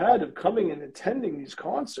dedication that you had of coming and attending these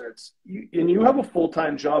concerts, and you have a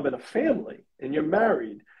full-time job and a family, and you're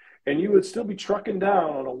married, and you would still be trucking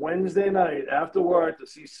down on a Wednesday night after work to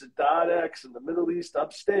see Sadat X in the Middle East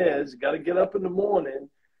upstairs. You got to get up in the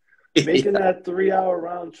morning, making that 3-hour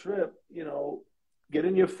round trip,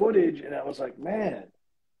 getting your footage. And I was like, man,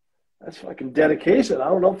 that's fucking dedication. I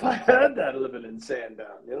don't know if I had that living in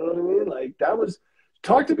Sandown. You know what I mean? Like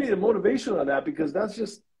talk to me the motivation on that, because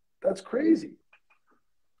that's crazy.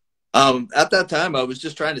 At that time, I was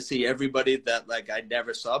just trying to see everybody that like I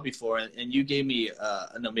never saw before, and you gave me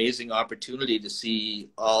an amazing opportunity to see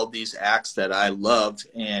all these acts that I loved.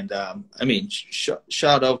 And I mean,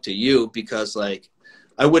 shout out to you, because like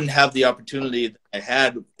I wouldn't have the opportunity that I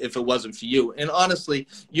had if it wasn't for you. And honestly,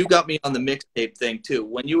 you got me on the mixtape thing too.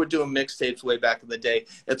 When you were doing mixtapes way back in the day,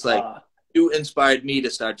 it's like you inspired me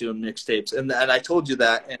to start doing mixtapes, and I told you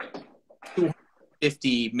that. And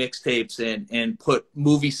 50 mixtapes and put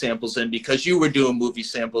movie samples in because you were doing movie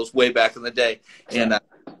samples way back in the day. And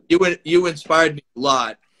you inspired me a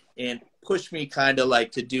lot and pushed me kind of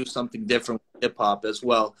like to do something different with hip hop as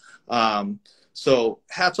well. So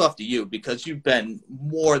hats off to you, because you've been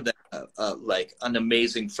more than like an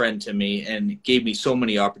amazing friend to me, and gave me so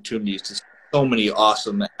many opportunities to see so many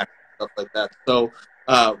awesome acts, stuff like that. So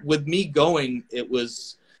with me going, it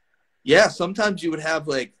was, yeah, sometimes you would have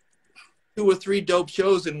like 2 or 3 dope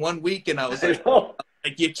shows in one week, and I was like,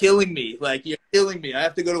 you're killing me. Like, you're killing me. I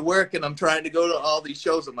have to go to work, and I'm trying to go to all these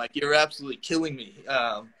shows. I'm like, you're absolutely killing me.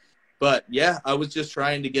 But yeah, I was just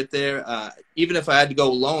trying to get there. Even if I had to go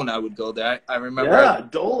alone, I would go there. I remember. Yeah,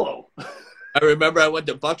 Dolo. I remember I went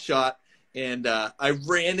to Buckshot, and I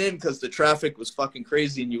ran in because the traffic was fucking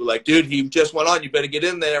crazy. And you were like, dude, he just went on. You better get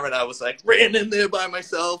in there. And I was like, ran in there by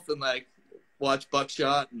myself and like watched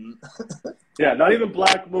Buckshot. And yeah, not even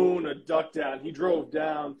Black Moon or Duck Down. He drove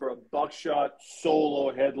down for a Buckshot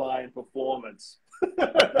solo headline performance.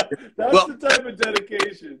 That's the type of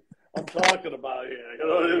dedication I'm talking about here. You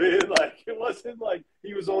know what I mean? Like, it wasn't like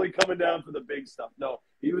he was only coming down for the big stuff. No,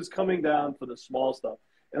 he was coming down for the small stuff.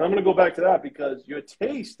 And I'm going to go back to that because your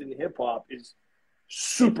taste in hip hop is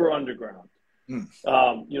super underground. You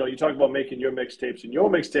know, you talk about making your mixtapes, and your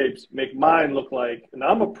mixtapes make mine look like, and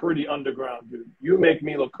I'm a pretty underground dude. You make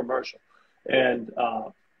me look commercial. And,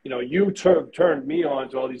 you know, you turned me on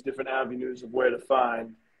to all these different avenues of where to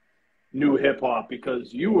find new hip hop,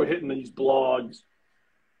 because you were hitting these blogs,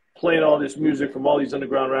 playing all this music from all these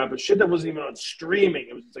underground rappers, shit that wasn't even on streaming.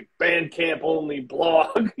 It was just like Bandcamp only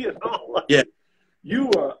blog, you know? Like, yeah.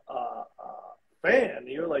 You were a fan.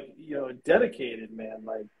 You're like, you know, dedicated, man.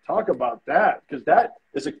 Like, talk about that. Because that,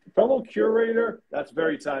 as a fellow curator, that's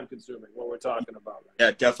very time consuming, what we're talking about. Right?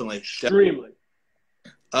 Yeah, definitely. Extremely.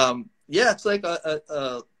 Yeah, it's like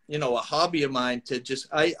you know, a hobby of mine to just,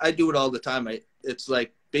 I do it all the time. It's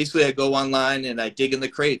like, basically I go online and I dig in the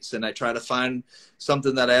crates and I try to find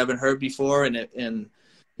something that I haven't heard before. And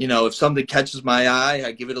you know, if something catches my eye,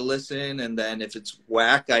 I give it a listen. And then if it's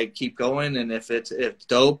whack, I keep going. And if it's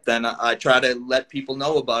dope, then I try to let people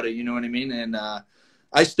know about it. You know what I mean? And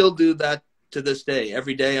I still do that to this day.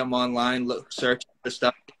 Every day I'm online searching for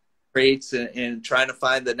stuff, crates, and trying to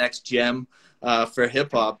find the next gem for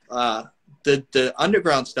hip hop. The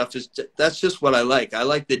underground stuff that's just what I like. I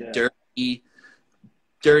like the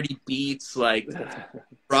dirty beats, like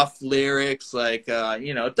rough lyrics, like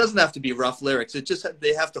you know, it doesn't have to be rough lyrics. It just,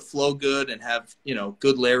 they have to flow good and have, you know,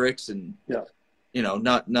 good lyrics. And you know,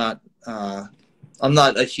 not I'm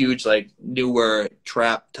not a huge like newer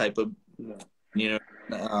trap type of, you know,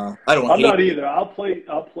 I'm not either. I'll put,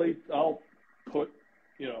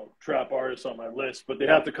 you know, trap artists on my list, but they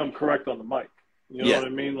have to come correct on the mic. You know what I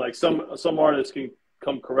mean? Like some artists can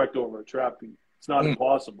come correct over a trap beat. It's not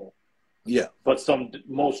impossible. Yeah, but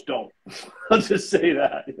most don't. I'll just say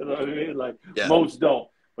that. You know what I mean? Like, most don't.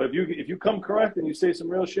 But if you come correct and you say some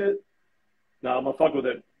real shit, nah, I'm gonna fuck with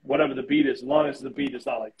it. Whatever the beat is, as long as the beat is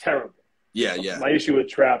not like terrible. Yeah, yeah. My issue with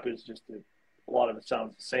trap is just that a lot of it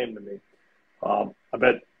sounds the same to me. I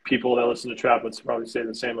bet people that listen to trap would probably say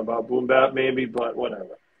the same about boom bap, maybe, but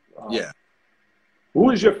whatever. Yeah.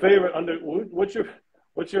 Who is your favorite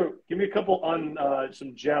What's your? Give me a couple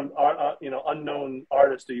some gem, you know, unknown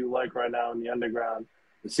artists that you like right now in the underground.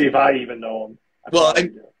 To see if I even know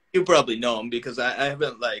them. You probably know them because I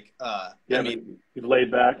haven't like. I mean, you've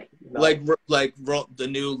laid back. No. Like the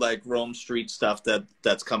new like Rome Street stuff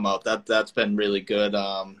that's come out. That's been really good.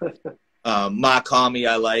 Mark Homme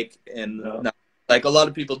I like, and like a lot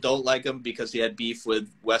of people don't like him because he had beef with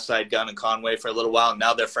West Side Gun and Conway for a little while. And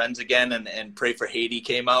now they're friends again. And Pray for Haiti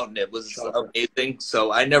came out, and it was amazing.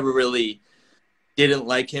 So I never really didn't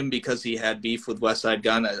like him because he had beef with West Side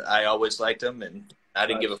Gun. I always liked him, and I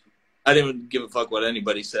didn't give a fuck what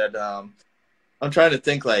anybody said. I'm trying to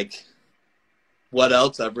think like what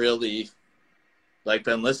else I've really like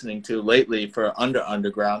been listening to lately for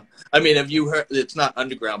underground. I mean, have you heard? It's not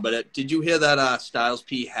underground, but did you hear that Styles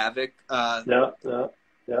P Havoc? Yeah.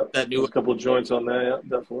 That new, a couple of joints on there. Yeah,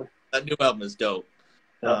 definitely. That new album is dope.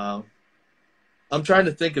 Yeah. I'm trying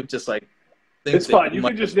to think of just like things. It's fine. You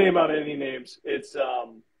can just name out any names. It's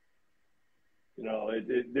you know,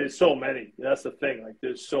 there's so many. That's the thing. Like,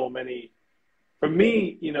 there's so many. For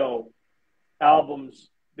me, you know,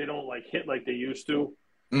 albums, they don't like hit like they used to.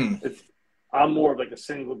 I'm more of like a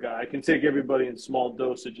single guy. I can take everybody in small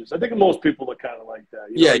dosages. I think most people are kind of like that.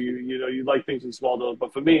 You know, you like things in small doses.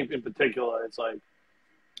 But for me in particular, it's like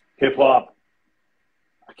hip hop.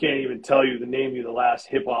 I can't even tell you the name of the last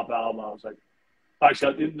hip hop album. I was like,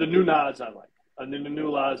 actually, the new Nas I like. And then the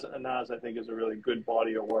new Nas I think is a really good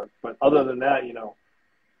body of work. But other than that, you know,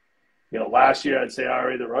 last year I'd say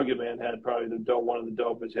R.A. the Rugged Man had probably one of the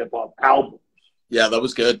dopest hip hop albums. Yeah, that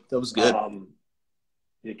was good.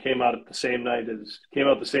 It came out the same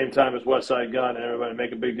time as West Side Gun, and everybody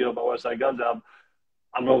make a big deal about West Side Gun's album.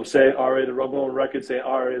 I'm going to say R.A. the Rubble Record, say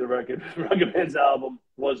R.A. the Rugged Man's album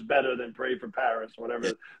was better than Pray for Paris, whatever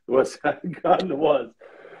the West Side Gun was.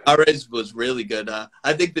 R.A.'s was really good.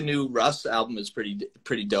 I think the new Russ album is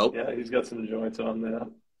pretty dope. Yeah, he's got some joints on there.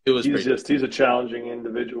 He's a challenging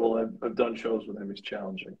individual. I've done shows with him. He's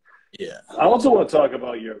challenging. Yeah. I also want to talk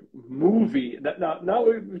about your movie. Now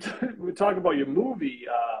we talk about your movie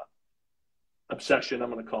obsession.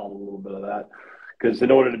 I'm going to call it a little bit of that, because in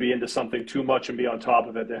order to be into something too much and be on top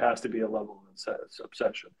of it, there has to be a level of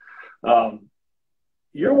obsession.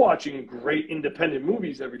 You're watching great independent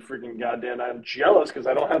movies every freaking goddamn night. I'm jealous because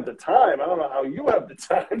I don't have the time. I don't know how you have the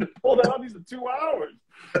time to pull that off. These are 2 hours.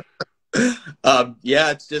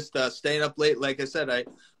 Yeah, it's just staying up late. Like I said,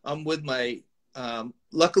 I'm with my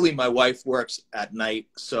luckily my wife works at night,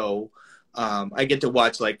 so I get to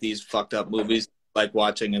watch like these fucked up movies like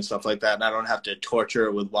watching and stuff like that, and I don't have to torture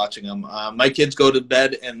her with watching them. My kids go to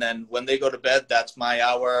bed, and then when they go to bed, that's my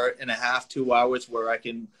hour and a half, 2 hours where I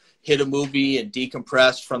can hit a movie and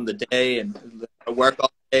decompress from the day, and I work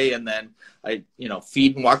all day, and then I,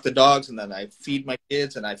 feed and walk the dogs, and then I feed my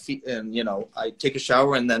kids, and I take a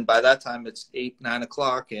shower, and then by that time it's 8, 9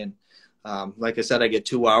 o'clock, and like I said, I get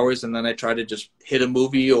 2 hours, and then I try to just hit a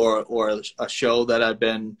movie or a show that I've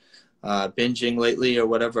been binging lately or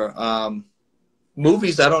whatever.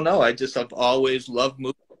 Movies, I don't know. I've always loved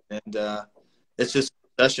movies, and it's just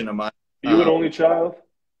a obsession of mine. Are you an only child?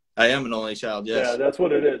 I am an only child, yes. Yeah, that's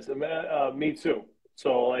what it is. Me too.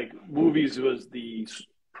 So, like, movies was the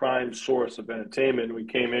prime source of entertainment. We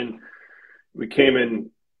came in. You're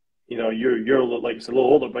like it's a little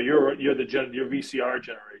older, but you're your VCR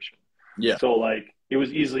generation. Yeah. So, like, it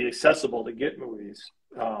was easily accessible to get movies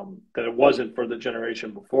that it wasn't for the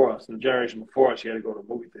generation before us. And the generation before us, you had to go to a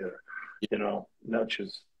movie theater. Which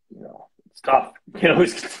is it's tough.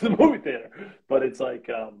 Always get to the movie theater, but it's like.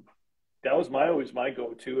 That was always my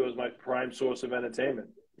go-to. It was my prime source of entertainment.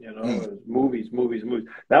 It was movies.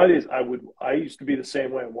 Nowadays, I used to be the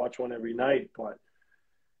same way. I watch one every night, but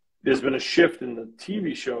there's been a shift in the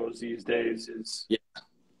TV shows these days.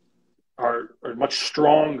 Are much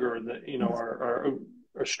stronger than are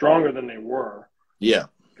stronger than they were. Yeah.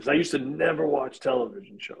 Because I used to never watch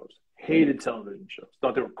television shows. Hated television shows.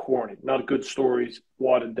 Thought they were corny. Not good stories.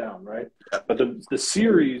 Watered down. Right. Yeah. But the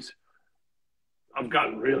series. I've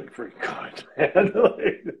gotten really freaking good, man.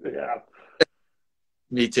 Yeah.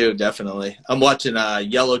 Me too, definitely. I'm watching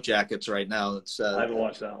Yellow Jackets right now. I haven't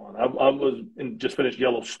watched that one. I just finished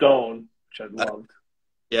Yellowstone, which I loved.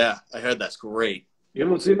 Yeah, I heard that's great. You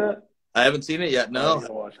haven't seen that? I haven't seen it yet. No. I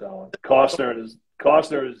haven't watched that one.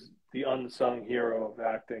 Costner is the unsung hero of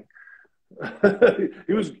acting.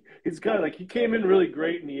 He's kind of like, he came in really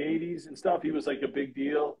great in the 80s and stuff. He was like a big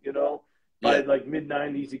deal, By like mid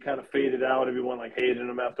 90s, he kind of faded out. Everyone like hated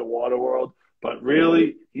him after Waterworld, but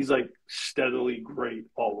really, he's like steadily great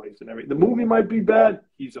always. And everything. The movie might be bad,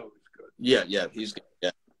 he's always good. Yeah, he's good. Yeah,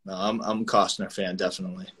 no, I'm a Costner fan,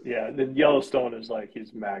 definitely. Yeah, the Yellowstone is like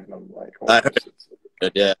his magnum. Like,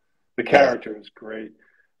 yeah, the character is great.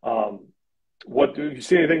 What do you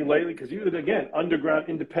see anything lately? Because again, underground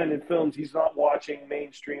independent films. He's not watching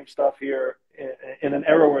mainstream stuff here in an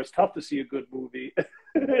era where it's tough to see a good movie.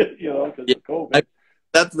 Because of COVID.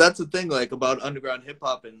 That's the thing, like about underground hip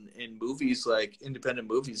hop and movies, like independent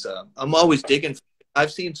movies. I'm always digging.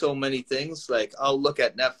 I've seen so many things. Like I'll look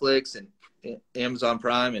at Netflix and Amazon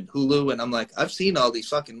Prime and Hulu, and I'm like, I've seen all these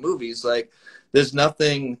fucking movies. Like, there's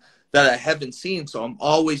nothing that I haven't seen. So I'm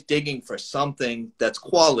always digging for something that's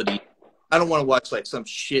quality. I don't want to watch like some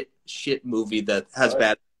shit movie that has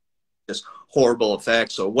bad, just horrible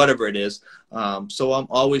effects or whatever it is. So I'm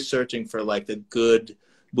always searching for like the good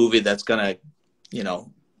movie that's gonna,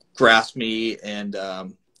 grasp me. And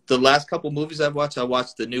the last couple movies I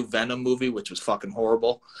watched the new Venom movie, which was fucking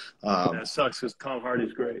horrible. That sucks because Tom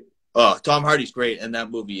Hardy's great. Oh, Tom Hardy's great, and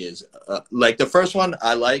that movie is like the first one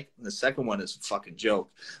I like, and the second one is a fucking joke.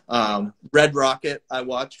 Red Rocket I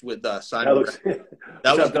watched with Simon.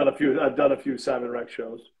 I've done a few Simon Rex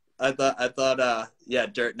shows. I thought,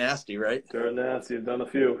 Dirt Nasty, right? Dirt Nasty. I've done a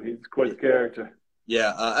few. He's quite the character.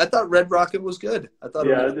 Yeah, I thought Red Rocket was good.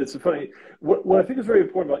 It's funny. What I think is very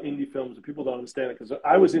important about indie films, and people don't understand it, because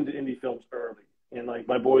I was into indie films early. And like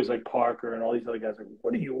my boys like Parker and all these other guys are like,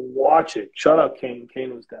 what are you watching? Shout out Kane.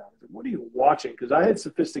 Kane was down. Like, what are you watching? Because I had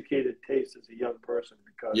sophisticated taste as a young person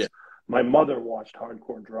because my mother watched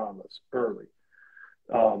hardcore dramas early.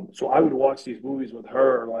 So I would watch these movies with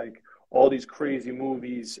her, like all these crazy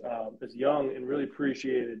movies as young, and really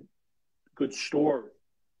appreciated good story,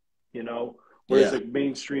 Whereas Yeah. like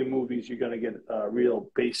mainstream movies, you're going to get a real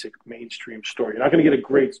basic mainstream story. You're not going to get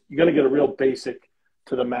you're going to get a real basic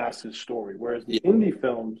to the masses story. Whereas the Yeah. indie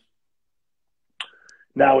films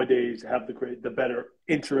nowadays have the better,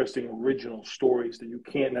 interesting, original stories that you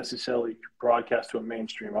can't necessarily broadcast to a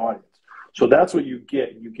mainstream audience. So that's what you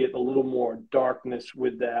get. You get a little more darkness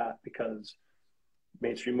with that because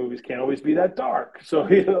mainstream movies can't always be that dark. So,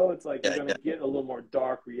 it's like you're Yeah. going Yeah. to get a little more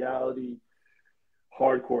dark reality,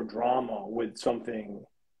 hardcore drama with something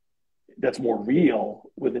that's more real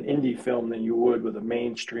with an indie film than you would with a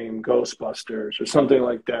mainstream Ghostbusters or something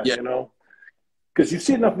like that, Yeah. Because you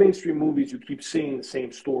see enough mainstream movies, you keep seeing the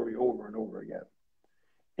same story over and over again.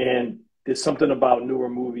 And there's something about newer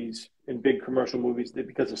movies and big commercial movies that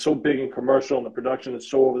because it's so big and commercial and the production is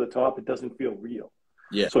so over the top, it doesn't feel real.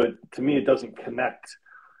 Yeah. So to me, it doesn't connect.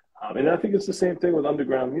 And I think it's the same thing with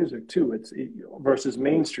underground music too. Versus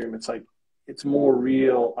mainstream. It's like it's more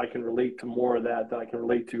real. I can relate to more of that than I can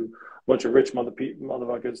relate to a bunch of rich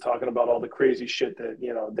motherfuckers talking about all the crazy shit that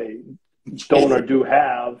they don't or do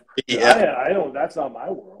have. Yeah. I don't. That's not my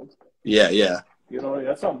world. Yeah. Yeah.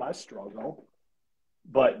 That's not my struggle.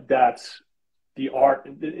 But that's the art,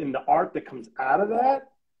 and the art that comes out of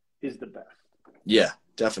that is the best. Yeah,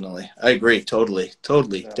 definitely. I agree. Totally.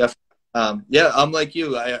 Totally. Yeah. Definitely. Yeah, I'm like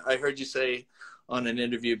you. I heard you say on an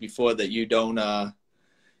interview before that you don't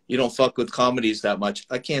fuck with comedies that much.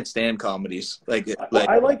 I can't stand comedies.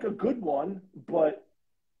 I like a good one, but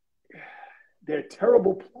they're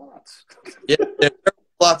terrible plots. Yeah, they're terrible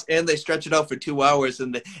plots and they stretch it out for 2 hours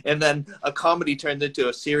and then a comedy turns into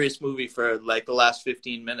a serious movie for like the last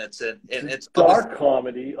 15 minutes and it's dark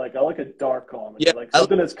comedy. Like I like a dark comedy, yeah, like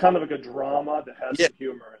something that's kind of like a drama that has some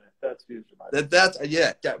humor in it. That's usually my that's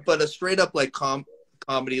but a straight up like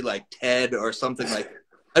comedy like Ted or something like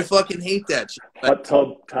I fucking hate that shit. Hot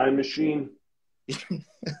Tub Time Machine. You know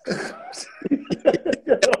what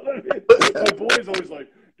I mean? My boy's always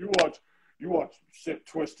like, you watch sick,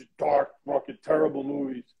 twisted, dark, fucking terrible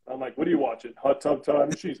movies. I'm like, what are you watching? Hot Tub Time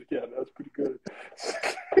Machine? He's like, yeah, that's pretty good.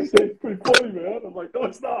 He's like, it's pretty funny, man. I'm like, no,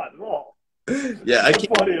 it's not at all. Yeah, it's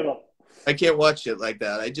not funny at all. I can't watch shit like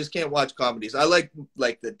that. I just can't watch comedies. I like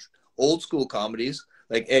the old school comedies,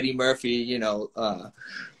 like Eddie Murphy.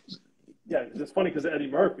 Yeah, it's funny because of Eddie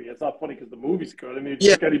Murphy. It's not funny because the movie's good. I mean, if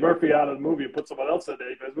you took Eddie Murphy out of the movie and put someone else in there,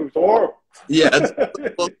 this movie's horrible. Yeah,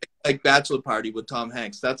 it's like Bachelor Party with Tom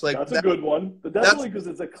Hanks. That's a good one, but that's only because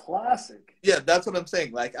it's a classic. Yeah, that's what I'm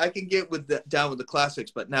saying. Like I can get down with the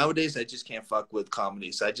classics, but nowadays I just can't fuck with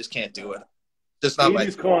comedies. I just can't do it. Just not my.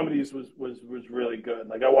 80s comedies was really good.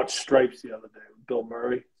 Like I watched Stripes the other day with Bill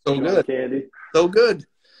Murray. So good, Candy. So good.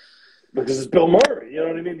 Because it's Bill Murray, you know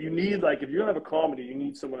what I mean? You need if you're gonna have a comedy, you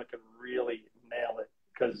need someone that can really nail it.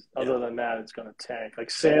 Because other than that, it's gonna tank. Like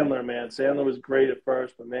Sandler, man. Sandler was great at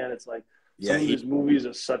first, but man, it's like some of his movies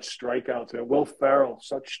are such strikeouts, man. Will Ferrell,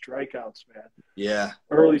 such strikeouts, man. Yeah.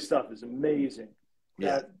 Early stuff is amazing.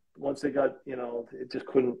 Yeah. Once they got, it just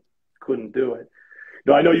couldn't do it.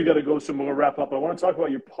 No, I know you got to go, so we'll wrap up. I want to talk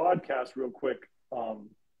about your podcast real quick.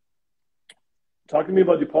 Talk to me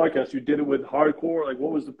about your podcast. You did it with hardcore. Like,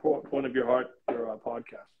 what was the point of your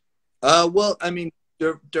podcast? Well, I mean,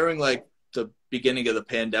 during like the beginning of the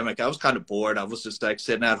pandemic, I was kind of bored. I was just like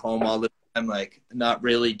sitting at home all the time, like not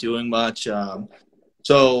really doing much.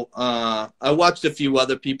 So I watched a few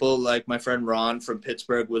other people, like my friend Ron from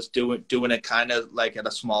Pittsburgh was doing it kind of like at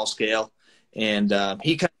a small scale. And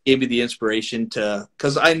he kind of gave me the inspiration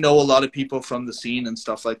because I know a lot of people from the scene and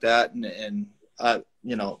stuff like that. And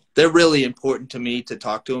they're really important to me to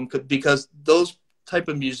talk to them because those type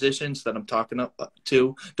of musicians that I'm talking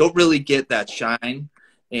to don't really get that shine.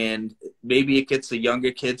 And maybe it gets the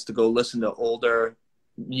younger kids to go listen to older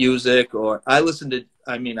music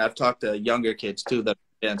I've talked to younger kids too that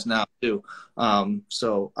are bands now too.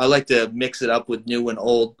 So I like to mix it up with new and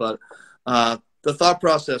old, but the thought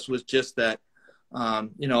process was just that, I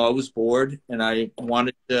was bored and I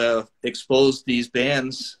wanted to expose these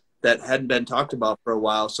bands that hadn't been talked about for a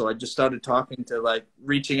while. So I just started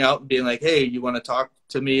reaching out and being like, hey, you want to talk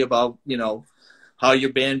to me about, how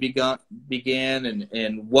your band began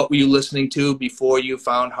and what were you listening to before you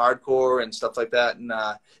found hardcore and stuff like that. And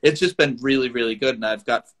it's just been really, really good. And I've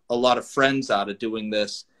got a lot of friends out of doing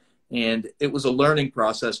this. And it was a learning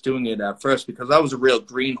process doing it at first because I was a real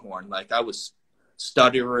greenhorn. Like I was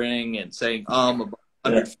stuttering and saying about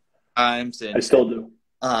 100 times. And I still do.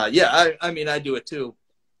 I do it too.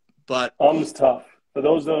 But is tough. For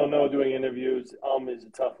those that don't know, doing interviews, is a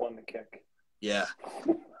tough one to kick. Yeah.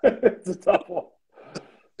 It's a tough one.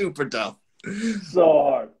 Super tough. So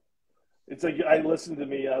hard. It's like I listen to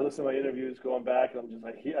my interviews going back, and I'm just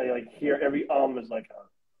like I hear every is like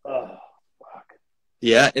oh fuck.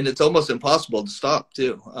 Yeah, and it's almost impossible to stop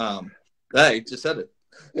too. I just said it.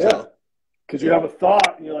 Yeah. So Because you yeah, have a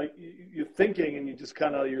thought, and you're like, you're thinking, and you just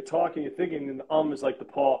kind of, you're talking, you're thinking, and the is like the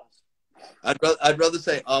pause. I'd rather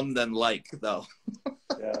say than like though.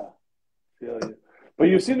 Yeah, feel you. But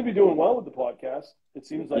you seem to be doing well with the podcast. It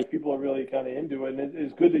seems Yeah, like people are really kind of into it, and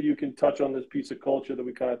it's good that you can touch on this piece of culture that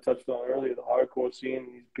we kind of touched on earlier, the hardcore scene.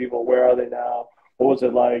 These people, where are they now? What was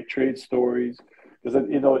it like? Trade stories, because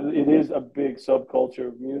you know it is a big subculture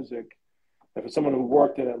of music. And for someone who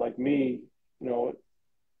worked in it like me, you know,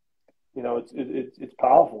 it's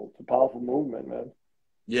powerful. It's a powerful movement, man.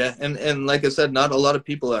 yeah, and like I said, not a lot of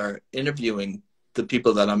people are interviewing the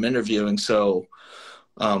people that I'm interviewing. So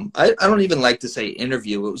I don't even like to say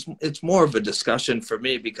interview. It's more of a discussion for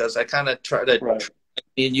me because I kind of try to. Right,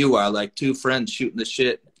 Me and you are like two friends shooting the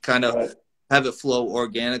shit, kind of right. have it flow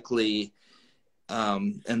organically,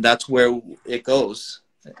 and that's where it goes.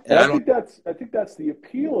 And And I don't. I think that's the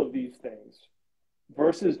appeal of these things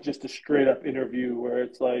versus just a straight up interview where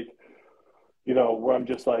it's like, you know, where I'm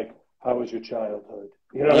just like, how was your childhood?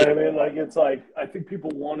 You know Yeah, what I mean? Like, it's like, I think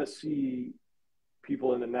people want to see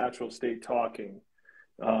people in the natural state talking,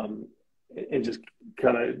 um, and just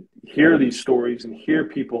kind of hear these stories and hear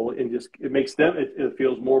people, and just, it makes them, it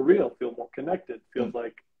feels more real, feel more connected, feels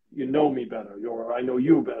like you know me better, or I know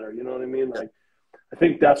you better. You know what I mean? Like, I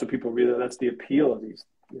think that's what people really, that's the appeal of these,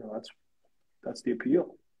 you know, that's the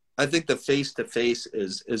appeal. I think the face to face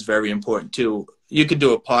is very important too. You could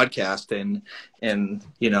do a podcast and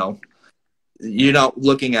you're not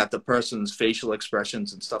looking at the person's facial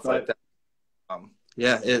expressions and stuff like Right. that.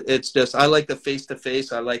 Yeah, it's just I like the face to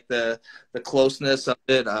face. I like the closeness of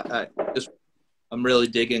it. I'm really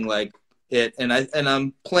digging like it, and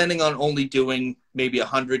I'm planning on only doing maybe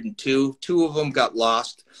 102. Two of them got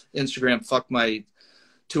lost. Instagram fucked my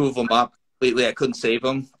two of them up completely. I couldn't save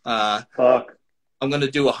them. Fuck. I'm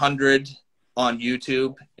gonna do 100 on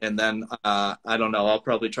YouTube, and then I don't know. I'll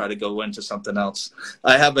probably try to go into something else.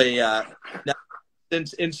 I have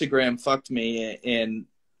since Instagram fucked me, and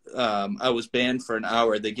I was banned for an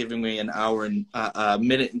hour. They're giving me an hour and a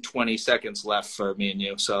minute and 20 seconds left for me and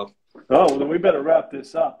you. So Oh, well, then we better wrap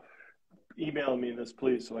this up. Email me this,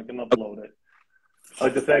 please, so I can upload it. I'd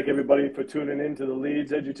like to thank everybody for tuning in to the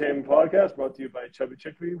Leeds Edutainment Podcast, brought to you by Chubby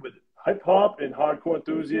Chicory with hip hop and hardcore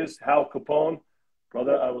enthusiast Hal Capone.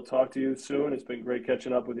 Brother, I will talk to you soon. It's been great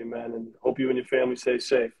catching up with you, man, and hope you and your family stay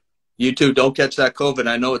safe. you too. Don't catch that COVID.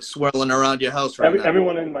 I know it's swirling around your house right now.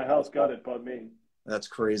 Everyone in my house got it but me. That's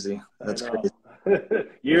crazy. I That's know. crazy.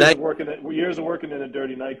 Years Thank of working in a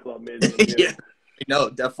dirty nightclub made me immune. yeah, no,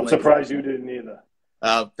 I'm definitely. surprised you didn't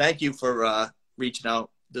either. Thank you for reaching out.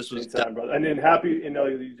 This was Anytime, brother. And then happy, you know,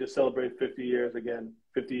 you just celebrated 50 years again,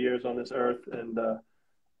 50 years on this earth, and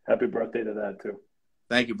happy birthday to that, too.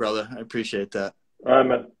 thank you, brother. I appreciate that. All right,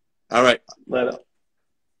 man. All right. Later.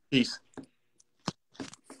 Peace.